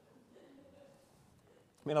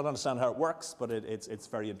 You may not understand how it works, but it's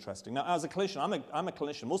very interesting. Now, as a clinician, I'm a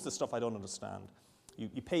clinician. Most of the stuff I don't understand.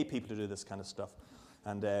 You pay people to do this kind of stuff,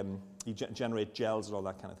 and you generate gels and all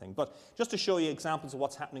that kind of thing. But just to show you examples of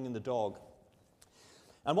what's happening in the dog.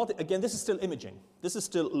 And again, this is still imaging. This is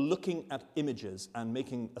still looking at images and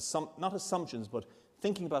making, not assumptions, but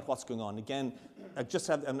thinking about what's going on. Again, I just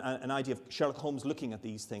have an idea of Sherlock Holmes looking at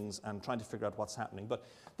these things and trying to figure out what's happening. But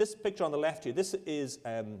this picture on the left here, this is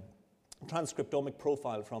transcriptomic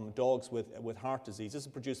profile from dogs with heart disease. This is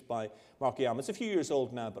produced by Mark Yarm. It's a few years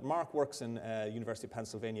old now, but Mark works in University of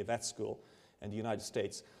Pennsylvania Vet School in the United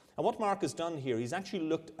States. And what Mark has done here, he's actually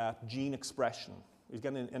looked at gene expression. He's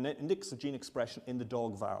getting an index of gene expression in the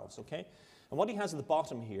dog valves, okay? And what he has at the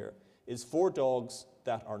bottom here is 4 dogs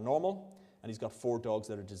that are normal, and he's got 4 dogs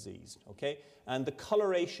that are diseased, okay? And the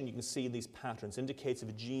coloration you can see in these patterns indicates if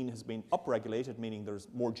a gene has been upregulated, meaning there's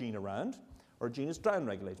more gene around, or a gene is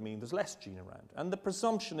downregulated, meaning there's less gene around. And the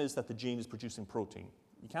presumption is that the gene is producing protein.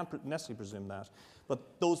 You can't necessarily presume that,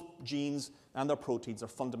 but those genes and their proteins are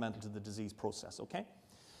fundamental to the disease process, okay?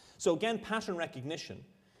 So again, pattern recognition.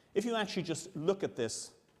 If you actually just look at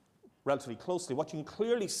this relatively closely, what you can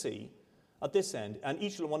clearly see at this end, and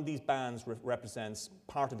each one of these bands represents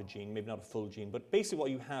part of a gene, maybe not a full gene, but basically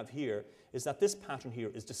what you have here is that this pattern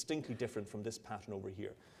here is distinctly different from this pattern over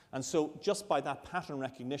here. And so just by that pattern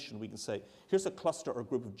recognition, we can say, here's a cluster or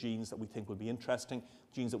group of genes that we think will be interesting,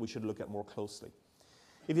 genes that we should look at more closely.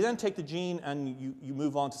 If you then take the gene and you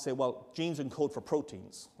move on to say, well, genes encode for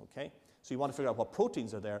proteins, okay? So you want to figure out what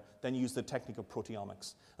proteins are there, then you use the technique of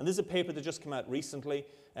proteomics. And this is a paper that just came out recently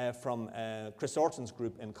from Chris Orton's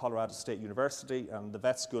group in Colorado State University, and the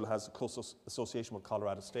vet school has a close association with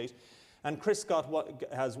Colorado State. And Chris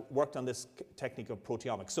has worked on this technique of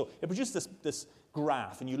proteomics. So it produces this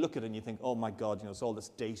graph, and you look at it and you think, oh my God, it's all this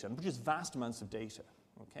data, and it produces vast amounts of data,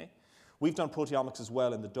 okay? We've done proteomics as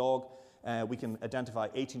well in the dog. We can identify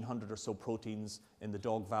 1,800 or so proteins in the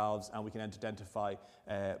dog valves, and we can identify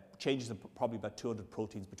changes in probably about 200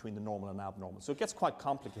 proteins between the normal and abnormal. So it gets quite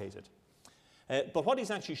complicated. But what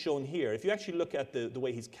he's actually shown here, if you actually look at the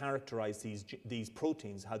way he's characterized these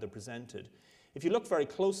proteins, how they're presented, if you look very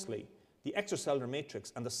closely, the extracellular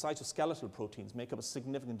matrix and the cytoskeletal proteins make up a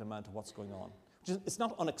significant amount of what's going on. It's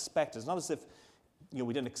not unexpected. It's not as if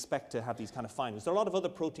we didn't expect to have these kind of findings. There are a lot of other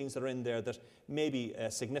proteins that are in there that may be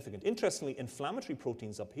significant. Interestingly, inflammatory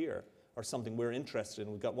proteins up here are something we're interested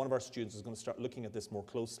in. We've got one of our students who's going to start looking at this more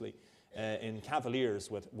closely in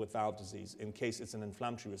cavaliers with valve disease in case it's an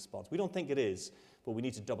inflammatory response. We don't think it is, but we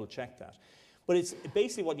need to double check that. But it's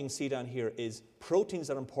basically what you can see down here is proteins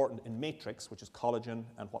that are important in matrix, which is collagen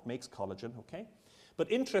and what makes collagen, okay?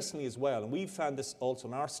 But interestingly as well, and we've found this also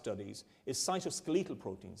in our studies, is cytoskeletal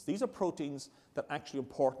proteins. These are proteins that are actually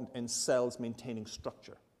important in cells maintaining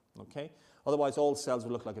structure, okay? Otherwise, all cells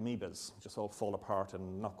will look like amoebas, just all fall apart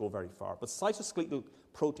and not go very far. But cytoskeletal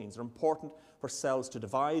proteins are important for cells to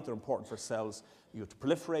divide, they're important for cells to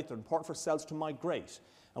proliferate, they're important for cells to migrate.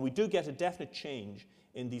 And we do get a definite change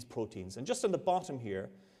in these proteins. And just on the bottom here,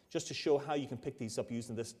 just to show how you can pick these up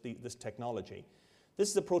using this technology, this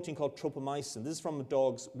is a protein called tropomyosin. This is from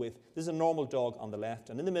dogs this is a normal dog on the left,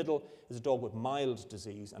 and in the middle is a dog with mild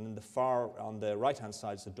disease, and in the far, on the right-hand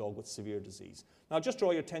side is a dog with severe disease. Now, just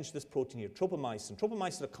draw your attention to this protein here, tropomyosin. Tropomyosin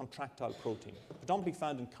is a contractile protein, predominantly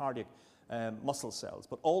found in cardiac muscle cells,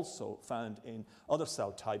 but also found in other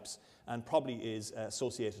cell types, and probably is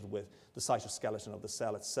associated with the cytoskeleton of the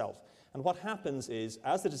cell itself. And what happens is,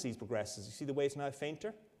 as the disease progresses, you see the way it's now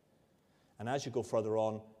fainter? And as you go further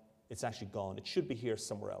on, it's actually gone. It should be here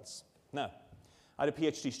somewhere else. Now, I had a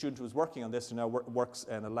PhD student who was working on this and now works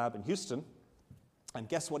in a lab in Houston. And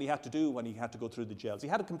guess what he had to do when he had to go through the gels? He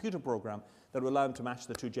had a computer program that would allow him to match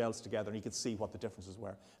the two gels together, and he could see what the differences were.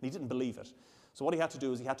 And he didn't believe it. So what he had to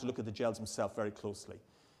do is he had to look at the gels himself very closely.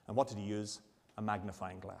 And what did he use? A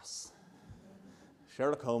magnifying glass.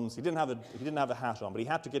 Sherlock Holmes, he didn't have a hat on, but he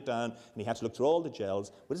had to get down and he had to look through all the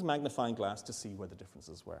gels with his magnifying glass to see where the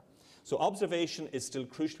differences were. So observation is still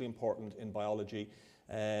crucially important in biology,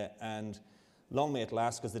 and long may it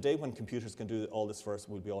last, because the day when computers can do all this for us,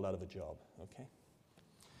 we'll be all out of a job, okay?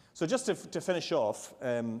 So just to finish off,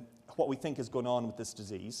 what we think is going on with this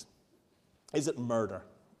disease, is it murder?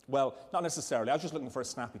 Well, not necessarily. I was just looking for a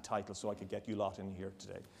snappy title so I could get you lot in here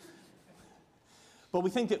today. But we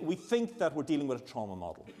think that we're dealing with a trauma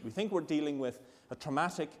model. We think we're dealing with a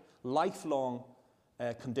traumatic, lifelong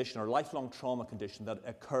condition or lifelong trauma condition that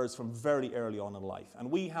occurs from very early on in life. And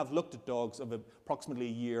we have looked at dogs of approximately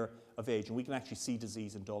a year of age, and we can actually see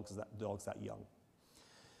disease in dogs that young.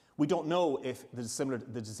 We don't know if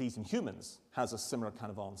the disease in humans has a similar kind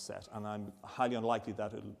of onset, and I'm highly unlikely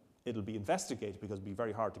that it'll be investigated because it'll be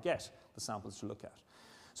very hard to get the samples to look at.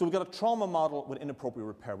 So we've got a trauma model with inappropriate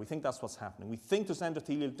repair. We think that's what's happening. We think there's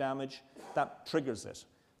endothelial damage that triggers it.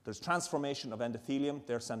 There's transformation of endothelium.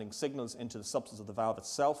 They're sending signals into the substance of the valve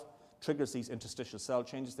itself, triggers these interstitial cell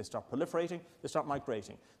changes. They start proliferating. They start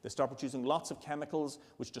migrating. They start producing lots of chemicals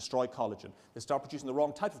which destroy collagen. They start producing the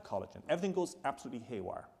wrong type of collagen. Everything goes absolutely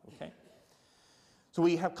haywire, okay? So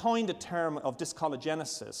we have coined a term of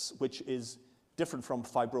dyscollagenesis, which is different from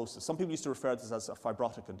fibrosis. Some people used to refer to this as a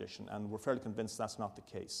fibrotic condition, and we're fairly convinced that's not the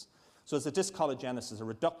case. So it's a dyscollagenesis, a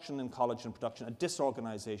reduction in collagen production, a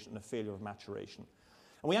disorganization, and a failure of maturation.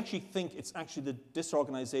 And we actually think it's actually the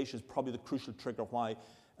disorganization is probably the crucial trigger why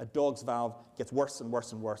a dog's valve gets worse and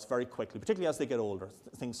worse and worse very quickly, particularly as they get older.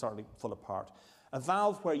 Things start to fall apart. A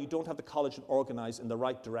valve where you don't have the collagen organized in the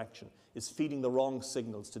right direction is feeding the wrong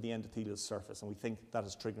signals to the endothelial surface, and we think that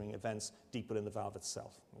is triggering events deep within the valve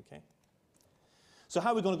itself, okay? So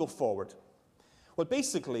how are we going to go forward? Well,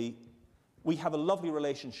 basically, we have a lovely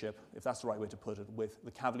relationship, if that's the right way to put it, with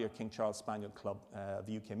the Cavalier King Charles Spaniel Club of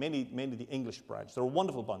the UK, mainly the English branch. They're a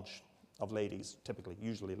wonderful bunch of ladies, typically,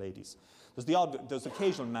 usually ladies. There's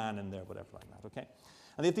occasional man in there, whatever like that, okay?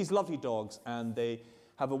 And they have these lovely dogs, and they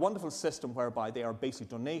have a wonderful system whereby they are basically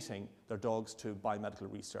donating their dogs to biomedical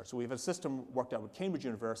research. So we have a system worked out with Cambridge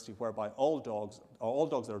University whereby all dogs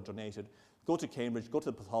that are donated go to Cambridge, go to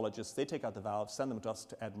the pathologist, they take out the valve, send them to us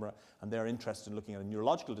to Edinburgh, and they're interested in looking at a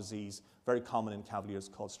neurological disease, very common in Cavaliers,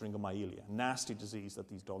 called syringomyelia, a nasty disease that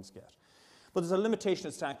these dogs get. But there's a limitation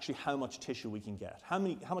as to actually how much tissue we can get. How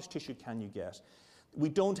much tissue can you get? We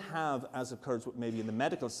don't have, as occurs with maybe in the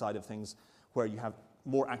medical side of things, where you have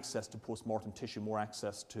more access to post-mortem tissue, more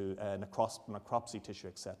access to necropsy tissue,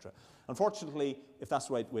 etc. Unfortunately, if that's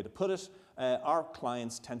the right way to put it, our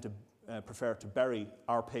clients tend to prefer to bury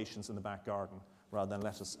our patients in the back garden rather than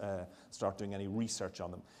let us start doing any research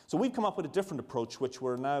on them. So we've come up with a different approach, which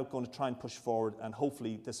we're now going to try and push forward, and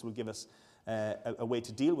hopefully this will give us a way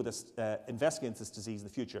to deal with this, investigate this disease in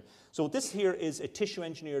the future. So this here is a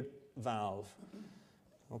tissue-engineered valve,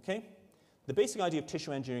 okay? The basic idea of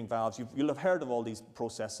tissue engineering valves, you'll have heard of all these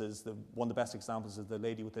processes. One of the best examples is the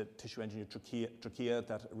lady with the tissue engineered trachea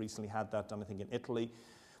that recently had that done, I think, in Italy.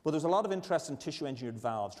 But there's a lot of interest in tissue engineered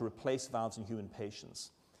valves to replace valves in human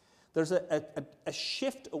patients. There's a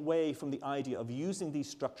shift away from the idea of using these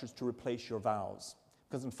structures to replace your valves,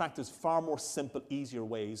 because in fact there's far more simple, easier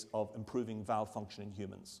ways of improving valve function in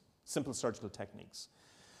humans, simple surgical techniques.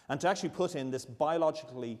 And to actually put in this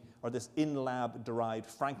biologically or this in-lab derived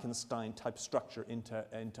Frankenstein type structure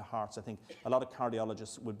into hearts, I think a lot of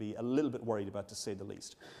cardiologists would be a little bit worried about, to say the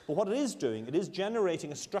least. But what it is doing, it is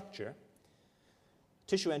generating a structure,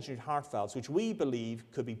 tissue engineered heart valves, which we believe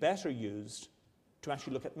could be better used to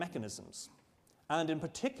actually look at mechanisms, and in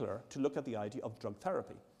particular to look at the idea of drug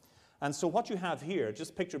therapy. And so what you have here,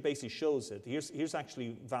 just picture basically shows it. Here's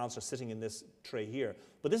actually valves are sitting in this tray here.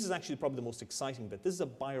 But this is actually probably the most exciting bit. This is a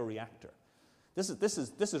bioreactor. This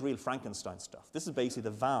is real Frankenstein stuff. This is basically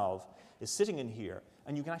the valve is sitting in here,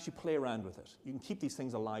 and you can actually play around with it. You can keep these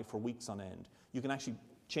things alive for weeks on end. You can actually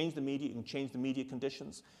change the media. You can change the media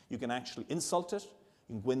conditions. You can actually insult it.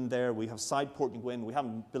 You can go in there. We have side port. You can go in. We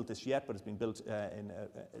haven't built this yet, but it's been built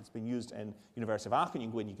it's been used in University of Aachen. You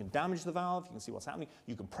can go in. You can damage the valve. You can see what's happening.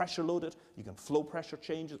 You can pressure load it. You can flow pressure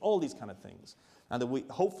changes. All these kind of things. And that we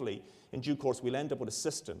hopefully, in due course, we'll end up with a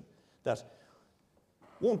system that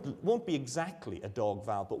won't be exactly a dog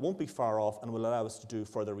valve, but won't be far off, and will allow us to do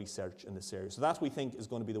further research in this area. So that we think is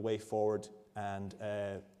going to be the way forward, and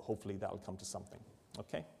hopefully that'll come to something.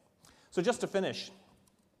 Okay. So just to finish.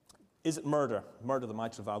 Is it murder? Murder the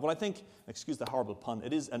mitral valve? Well, I think, excuse the horrible pun,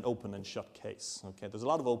 it is an open and shut case. Okay? There's a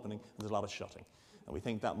lot of opening and there's a lot of shutting. And we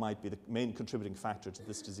think that might be the main contributing factor to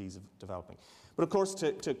this disease of developing. But of course,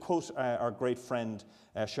 to quote our great friend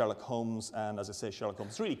Sherlock Holmes, and as I say, Sherlock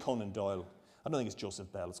Holmes, it's really Conan Doyle. I don't think it's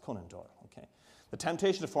Joseph Bell, it's Conan Doyle. Okay? The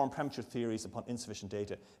temptation to form premature theories upon insufficient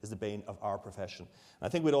data is the bane of our profession. And I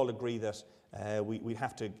think we'd all agree that we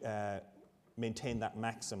have to maintain that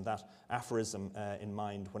maxim, that aphorism in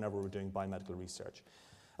mind whenever we're doing biomedical research.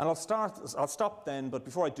 And I'll stop then, but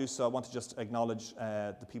before I do so, I want to just acknowledge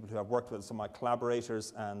the people who I've worked with, some of my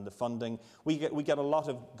collaborators, and the funding. We get a lot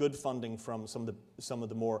of good funding from some of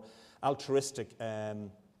the more altruistic,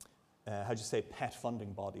 pet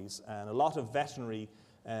funding bodies, and a lot of veterinary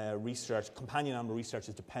research, companion animal research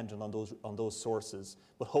is dependent on those sources,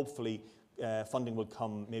 but hopefully funding will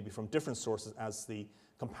come maybe from different sources as the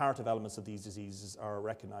comparative elements of these diseases are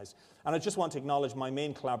recognized. And I just want to acknowledge my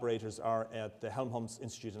main collaborators are at the Helmholtz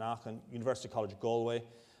Institute in Aachen, University College Galway,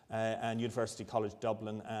 and University College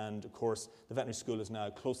Dublin, and of course the veterinary school is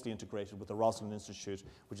now closely integrated with the Roslin Institute,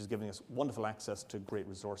 which is giving us wonderful access to great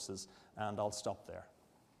resources, and I'll stop there.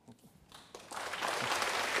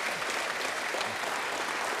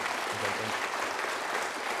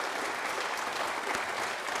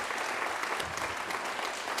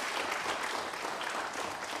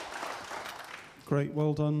 Great,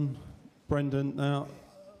 well done, Brendan. Now,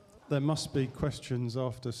 there must be questions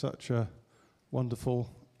after such a wonderful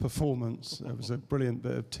performance. It was a brilliant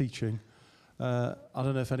bit of teaching. I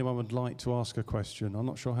don't know if anyone would like to ask a question. I'm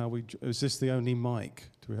not sure how is this the only mic?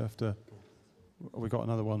 Do we have to, we got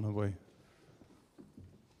another one, have we?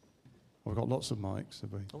 We've got lots of mics,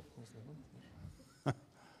 have we? Oh, there's the one.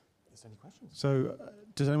 Is there any questions? So,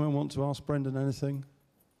 does anyone want to ask Brendan anything?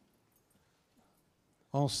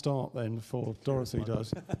 I'll start then before Dorothy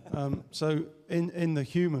does. So in the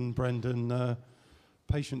human, Brendan,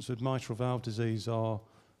 patients with mitral valve disease are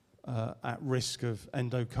at risk of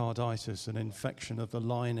endocarditis, an infection of the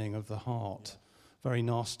lining of the heart, very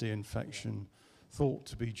nasty infection, thought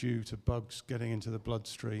to be due to bugs getting into the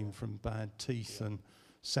bloodstream from bad teeth and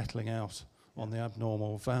settling out on the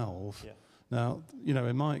abnormal valve. Yeah. Now, you know,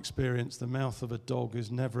 in my experience, the mouth of a dog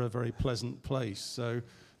is never a very pleasant place. So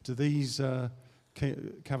do these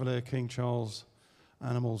Cavalier King Charles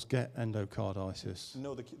animals get endocarditis?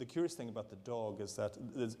 No, the curious thing about the dog is that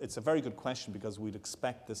it's a very good question, because we'd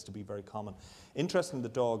expect this to be very common. Interestingly, the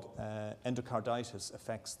dog, endocarditis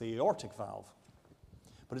affects the aortic valve,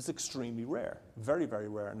 but it's extremely rare, very, very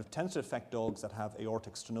rare, and it tends to affect dogs that have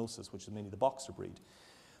aortic stenosis, which is mainly the boxer breed.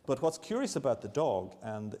 But what's curious about the dog,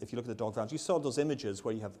 and if you look at the dog valves, you saw those images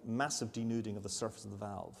where you have massive denuding of the surface of the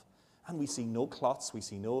valve. And we see no clots, we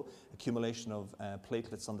see no accumulation of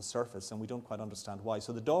platelets on the surface, and we don't quite understand why.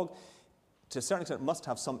 So the dog, to a certain extent, must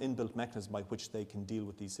have some inbuilt mechanism by which they can deal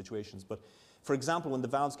with these situations. But for example, when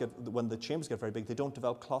the chambers get very big, they don't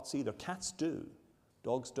develop clots either. Cats do,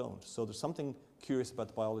 dogs don't. So there's something curious about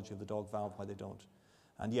the biology of the dog valve, why they don't.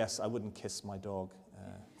 And yes, I wouldn't kiss my dog.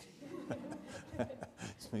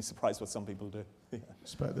 It's me surprised what some people do. Yeah. I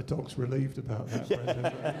expect the dog's relieved about that,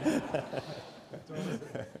 Brendan.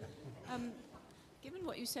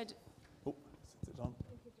 what you said. Oh, is it on?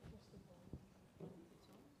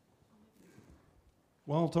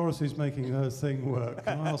 While Dorothy's making her thing work,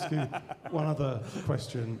 can I ask you one other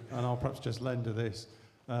question, and I'll perhaps just lend to this.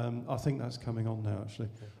 I think that's coming on now, actually.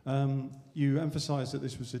 You emphasised that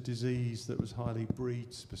this was a disease that was highly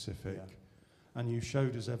breed-specific, and you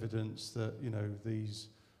showed us evidence that, you know, these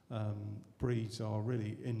breeds are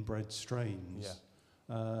really inbred strains.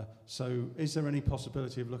 So is there any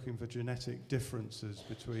possibility of looking for genetic differences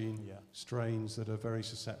between strains that are very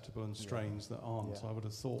susceptible and strains that aren't? I would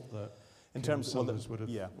have thought that in terms of would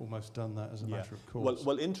have almost done that as a matter of course.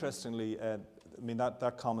 Well, interestingly, I mean,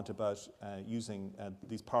 that comment about using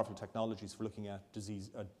these powerful technologies for looking at disease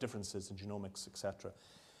differences in genomics, etc.,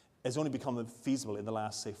 has only become feasible in the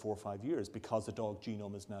last, say, 4 or 5 years because the dog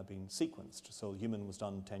genome is now being sequenced. So the human was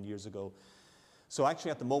done 10 years ago. So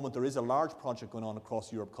actually, at the moment, there is a large project going on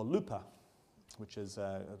across Europe called LUPA, which is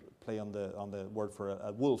a play on the word for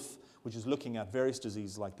a wolf, which is looking at various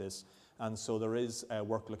diseases like this. And so there is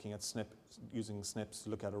work looking at using SNPs to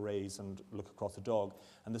look at arrays and look across the dog.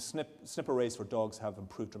 And the SNP arrays for dogs have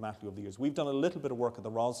improved dramatically over the years. We've done a little bit of work at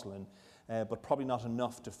the Roslin, but probably not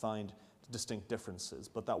enough to find distinct differences.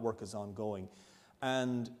 But that work is ongoing.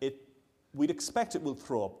 And we'd expect it will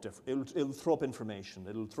throw up it'll throw up information.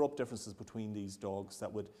 It'll throw up differences between these dogs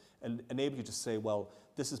that would enable you to say, well,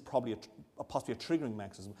 this is probably possibly a triggering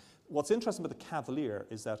mechanism. What's interesting about the Cavalier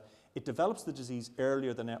is that it develops the disease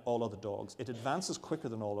earlier than all other dogs. It advances quicker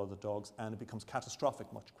than all other dogs, and it becomes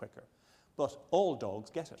catastrophic much quicker. But all dogs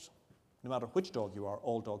get it. No matter which dog you are,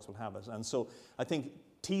 all dogs will have it. And so I think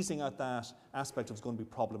teasing out that aspect is going to be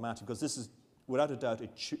problematic because this is, without a doubt, a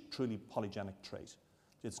truly polygenic trait.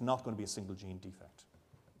 It's not going to be a single gene defect.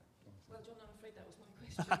 Well, John, I'm afraid that was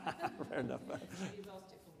my question. Fair enough. You've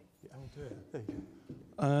asked it for me. Yeah. Oh dear. There you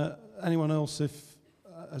go. Anyone else?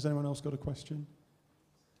 Has anyone else got a question?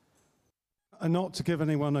 And not to give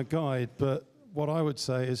anyone a guide, but what I would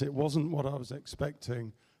say is it wasn't what I was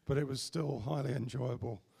expecting, but it was still highly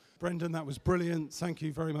enjoyable. Brendan, that was brilliant. Thank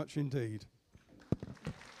you very much indeed.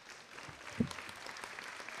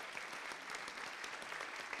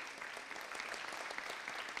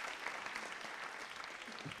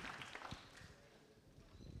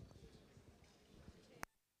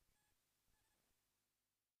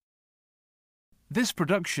 This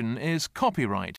production is copyright